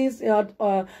eliminate sins out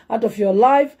of your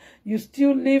life. You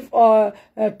still live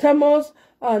turmoils,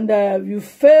 and you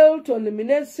fail to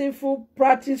eliminate sinful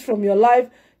practice from your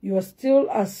life. You are still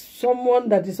as someone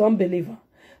that is unbeliever.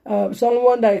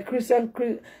 Someone that is Christian,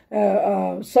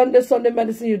 Sunday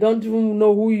medicine, you don't even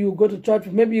know who you go to church.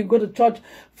 Maybe you go to church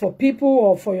for people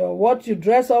or for what you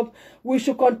dress up. We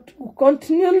should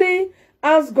continually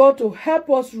ask God to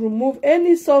help us remove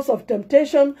any source of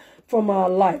temptation from our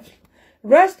lives.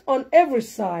 Rest on every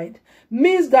side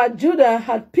means that Judah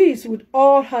had peace with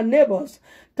all her neighbors.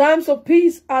 Times of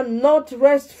peace are not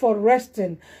rest for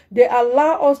resting. They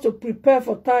allow us to prepare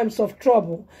for times of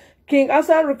trouble. King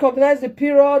Asa recognized the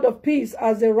period of peace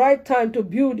as the right time to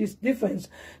build his defense.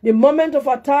 The moment of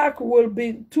attack will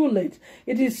be too late.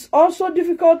 It is also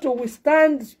difficult to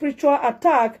withstand spiritual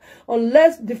attack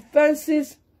unless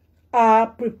defenses are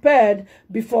prepared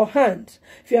beforehand.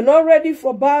 If you're not ready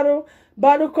for battle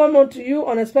come unto you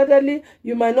unexpectedly,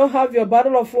 you might not have your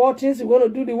battle of war things you want to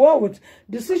do the war with.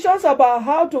 Decisions about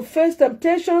how to face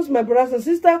temptations, my brothers and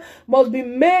sisters, must be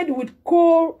made with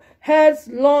cool heads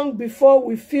long before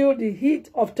we feel the heat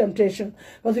of temptation.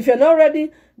 Because if you're not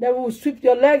ready, then we will sweep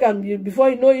your leg, and before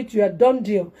you know it, you are done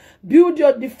deal. Build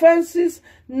your defenses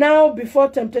now before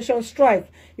temptation strikes.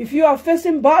 If you are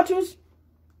facing battles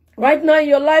right now in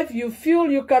your life, you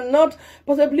feel you cannot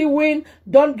possibly win,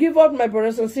 don't give up, my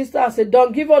brothers and sisters. I say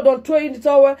don't give up, don't throw in the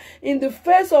towel. In the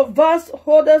face of vast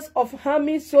hordes of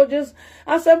army soldiers,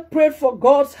 Asa prayed for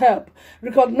God's help.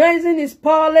 Recognizing his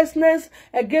powerlessness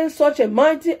against such a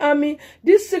mighty army,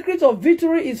 this secret of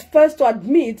victory is first to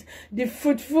admit the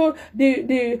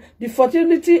futility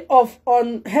of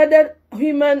unheaded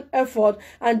human effort,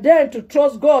 and then to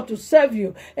trust God to serve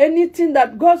you. Anything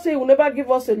that God says will never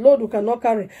give us a load we cannot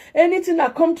carry. Anything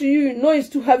that come to you, you know it's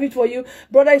too heavy for you.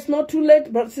 Brother, it's not too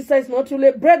late. Brother, sister, it's not too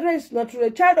late. Brethren, it's not too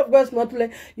late. Child of God, it's not too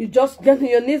late. You just get on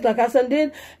your knees like Hassan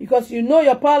did, because you know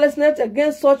your powerlessness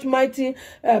against such mighty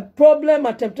problem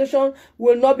and temptation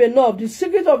will not be enough. The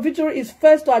secret of victory is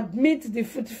first to admit the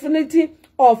futility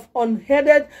of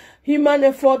unheaded human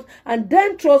effort, and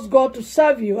then trust God to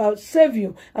serve you, save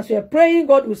you. As we are praying,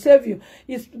 God will save you.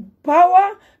 His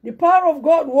power, the power of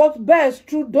God works best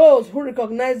through those who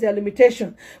recognize their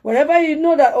limitation. Whenever you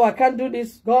know that, oh, I can't do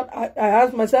this, God, I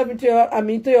ask myself into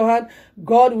your hand,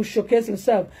 God will showcase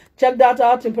himself. Check that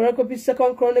out in pericope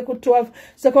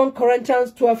 2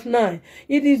 Corinthians 12:9.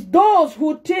 It is those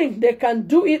who think they can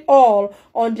do it all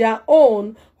on their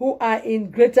own who are in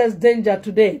greatest danger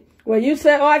today. When you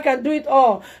say, oh, I can do it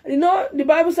all. You know, the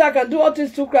Bible says I can do all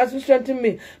things through Christ who strengthens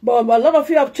me. But a lot of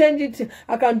you have changed it.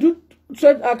 I can do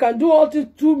all things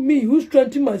through me who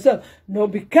strengthens myself. No,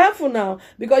 be careful now.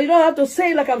 Because you don't have to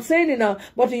say it like I'm saying it now.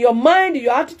 But in your mind, in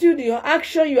your attitude, in your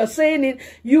action, you are saying it.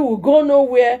 You will go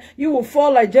nowhere. You will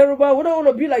fall like Jeroboam. We don't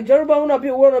want to be like Jeroboam.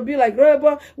 We want to be like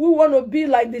Rehoboam. We want to be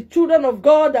like the children of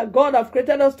God that God has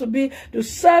created us to be. To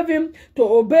serve him, to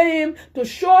obey him, to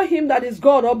show him that he's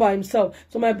God all by himself.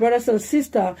 So my brothers and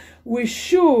sisters, we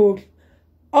should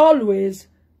always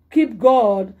keep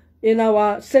God in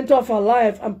our center of our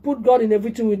life and put God in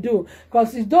everything we do.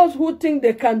 Because it's those who think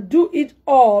they can do it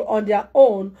all on their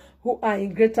own who are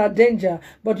in greater danger.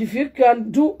 But if you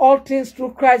can do all things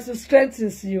through Christ who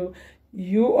strengthens you,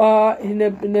 you are in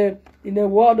a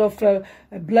world of a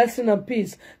blessing and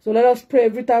peace. So let us pray.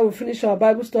 Every time we finish our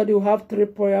Bible study, we'll have 3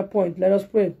 prayer points. Let us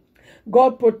pray.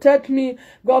 God protect me.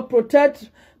 God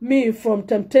protect me from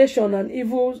temptation and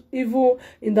evil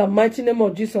in the mighty name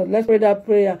of Jesus. Let's pray that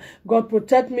prayer. God,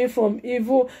 protect me from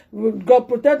evil. God,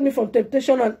 protect me from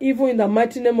temptation and evil in the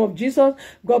mighty name of Jesus.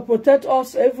 God, protect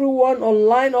us, everyone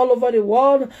online, all over the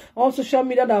world, all social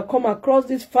media that come across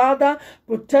this. Father,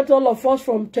 protect all of us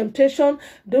from temptation.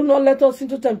 Do not let us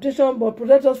into temptation, but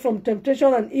protect us from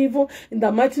temptation and evil in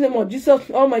the mighty name of Jesus.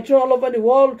 All my children all over the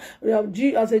world,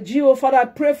 as a GO, Father, I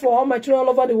pray for all my children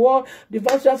all over the world, the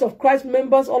Church of Christ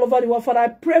members all over the world. Father, I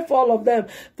pray for all of them.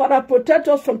 Father, protect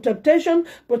us from temptation,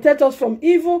 protect us from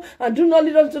evil, and do not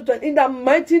lead us to in the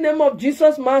mighty name of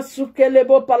Jesus.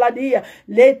 Masukelebo paladia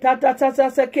le tata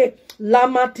seke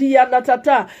lamatia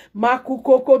natata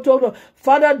makukokotoro.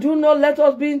 Father, do not let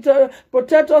us be into,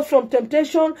 protect us from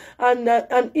temptation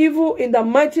and evil in the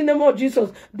mighty name of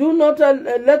Jesus. Do not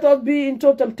let us be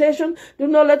into temptation. Do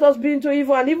not let us be into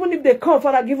evil. And even if they come,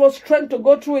 Father, give us strength to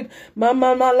go through it.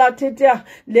 Mama la tetea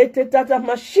le tetata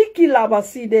mashiki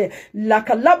labaside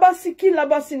lakalabasiki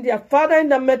labasindia. Father, in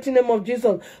the mighty name of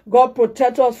Jesus, God,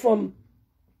 protect us from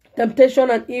temptation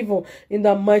and evil in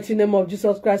the mighty name of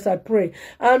Jesus Christ, I pray.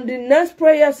 And the next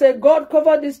prayer says, God,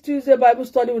 cover this Tuesday Bible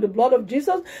study with the blood of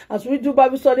Jesus. As we do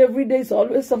Bible study every day, it's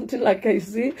always something like I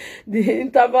see the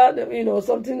interval,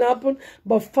 something happen.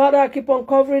 But Father, I keep on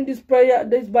covering this prayer,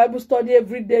 this Bible study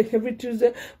every day, every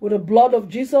Tuesday with the blood of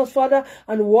Jesus, Father,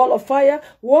 and the wall of fire.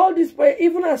 All this prayer,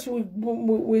 even as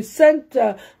we sent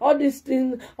all these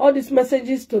things, all these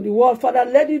messages to the world, Father,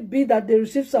 let it be that they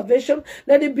receive salvation.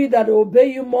 Let it be that they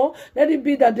obey you more. Let it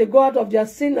be that they go out of their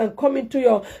sin and come into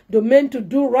your domain to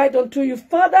do right unto you.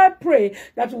 Father, I pray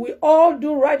that we all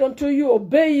do right unto you,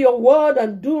 obey your word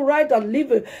and do right and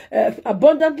live an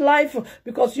abundant life,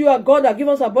 because you are God that give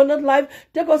us abundant life.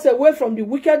 Take us away from the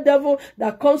wicked devil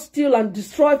that comes steal and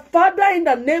destroy. Father, in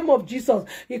the name of Jesus,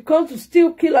 he comes to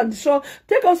steal, kill, and destroy.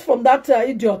 Take us from that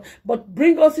idiot, but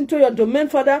bring us into your domain,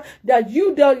 Father, that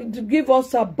you dare to give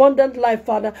us abundant life,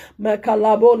 Father. Let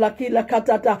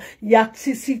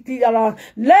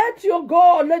your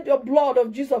God, let your blood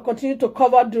of Jesus continue to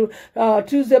cover the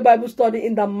Tuesday Bible study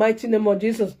in the mighty name of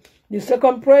Jesus. The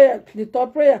second prayer, the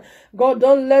third prayer, God,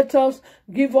 don't let us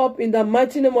give up in the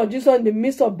mighty name of Jesus in the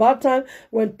midst of bad time,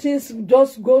 when things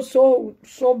just go so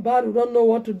bad, we don't know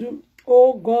what to do.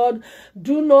 Oh God,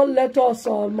 do not let us,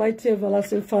 Almighty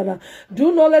everlasting Father,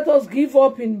 do not let us give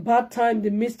up in bad time, in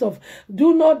the midst of,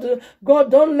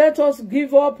 God, don't let us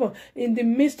give up in the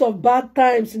midst of bad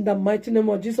times in the mighty name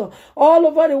of Jesus. All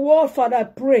over the world, Father, I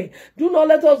pray, do not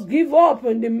let us give up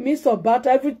in the midst of bad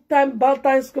times. Every time bad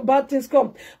things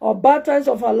come, or bad times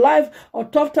of our life, or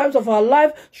tough times of our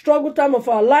life, struggle time of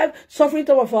our life, suffering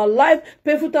time of our life,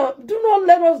 painful time, do not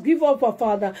let us give up, our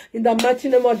Father, in the mighty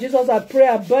name of Jesus. I pray,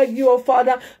 I beg you,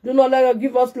 Father, do not let us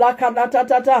give us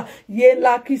lakatatata ye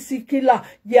lakisikila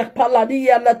ye paladi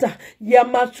ya lata ye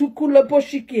matukule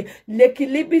poshiki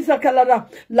lekilibi sakalada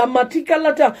la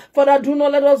matikalata. Father, do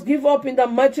not let us give up in the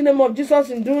mighty name of Jesus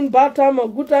in doing bad time or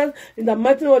good times. In the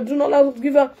mighty name of, do not let us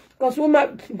give up. Because we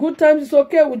might, good times is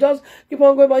okay, we just keep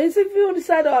on going. But if you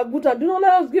decide our good time, do not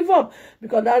let us give up.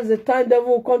 Because that's the time devil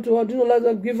will come to us. Do not let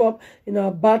us give up in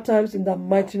our bad times in the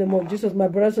mighty name of Jesus. My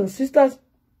brothers and sisters,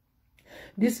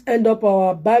 this end up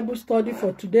our Bible study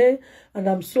for today, and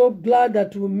I'm so glad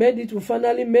that we made it. We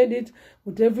finally made it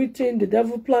with everything the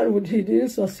devil planned. He didn't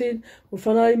succeed. We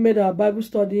finally made our Bible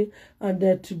study, and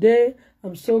today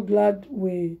I'm so glad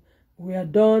we are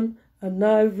done. And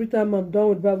now every time I'm done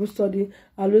with Bible study,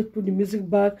 I always put the music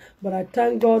back. But I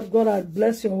thank God. God, I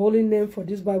bless your holy name for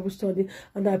this Bible study.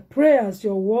 And I pray as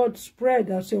your word spread,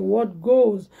 as your word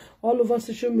goes all over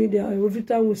social media, every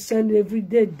time we send it, every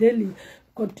day, daily,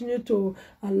 continue to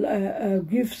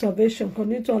give salvation.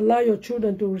 Continue to allow your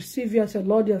children to receive you as a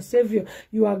Lord and Savior.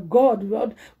 You are God.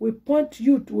 Lord, we point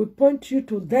you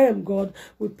to them, God.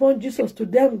 We point Jesus to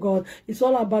them, God. It's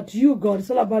all about you, God. It's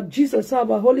all about Jesus. It's all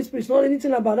about Holy Spirit. It's not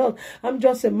anything about us. I'm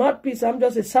just a mouthpiece. I'm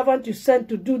just a servant you sent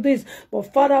to do this.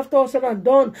 But Father, after all said and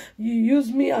done, you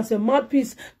use me as a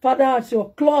mouthpiece, Father, as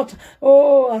your cloth,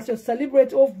 as your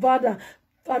celebrate, Father.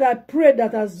 Father, I pray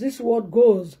that as this word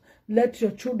goes, let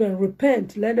your children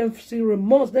repent. Let them see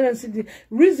remorse. Let them see the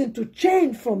reason to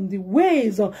change from the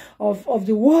ways of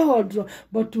the world,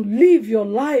 but to live your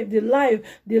life, the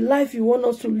life you want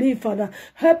us to live, Father.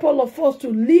 Help all of us to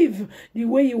live the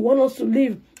way you want us to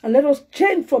live. And let us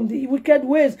change from the wicked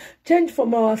ways, change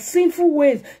from our sinful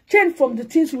ways, change from the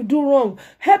things we do wrong.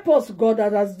 Help us, God,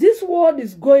 that as this word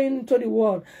is going into the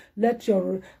world, let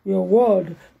your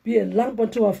word be a lamp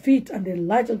unto our feet and a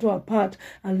light unto our path.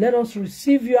 And let us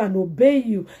receive you and obey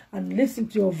you and listen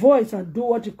to your voice and do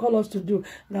what you call us to do.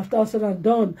 And after all said and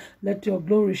done, let your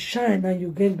glory shine and you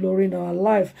gain glory in our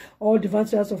life. All Divine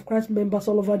House of Christ members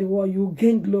all over the world, you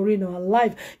gain glory in our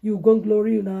life. You gain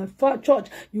glory in our church.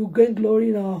 You gain glory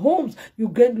in our homes. You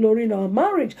gain glory in our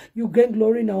marriage. You gain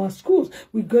glory in our schools.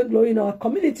 We gain glory in our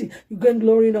community. You gain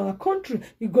glory in our country.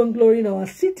 You gain glory in our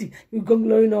city. You gain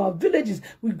glory in our villages.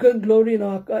 We gain glory in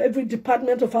our every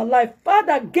department of our life.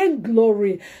 Father, gain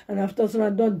glory. And after all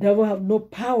and done, devil have no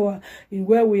power in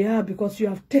where we are, because you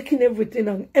have taken everything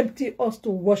and emptied us to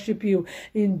worship you.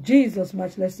 In Jesus'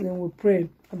 matchless name we pray.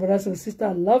 Brothers and sisters,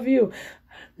 I love you.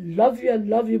 Love you, I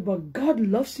love you, but God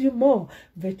loves you more.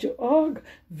 Virtue org.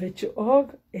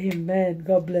 Amen.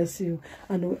 God bless you.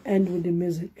 And we'll end with the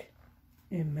music.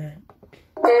 Amen.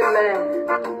 Amen.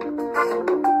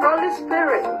 Holy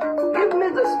Spirit, give me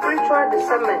the spiritual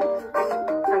discernment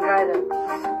and guidance.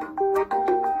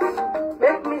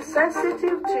 Make me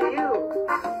sensitive to you.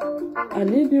 I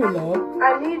need you, Lord.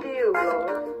 I need you, Lord.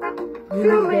 You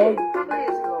Fill me,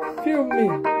 please, Lord. Fill me.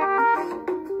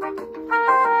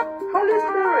 Holy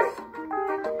Spirit,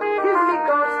 give me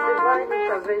God's divine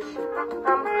intervention.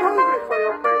 I'm hungry for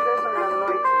your presence and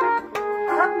anointing.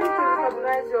 Help me to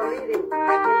recognize your leading in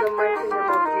the mighty name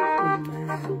of Jesus.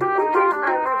 Amen. Quicken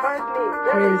and revive me.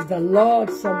 Praise the Lord,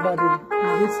 somebody.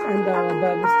 This end our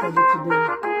Bible study today.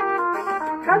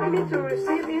 Help me to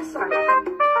receive insight.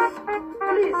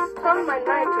 Please turn my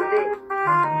night today.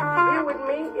 Be with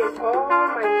me in all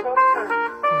my tough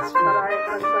times, that I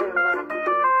answer your life,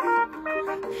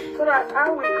 so that I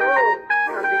will grow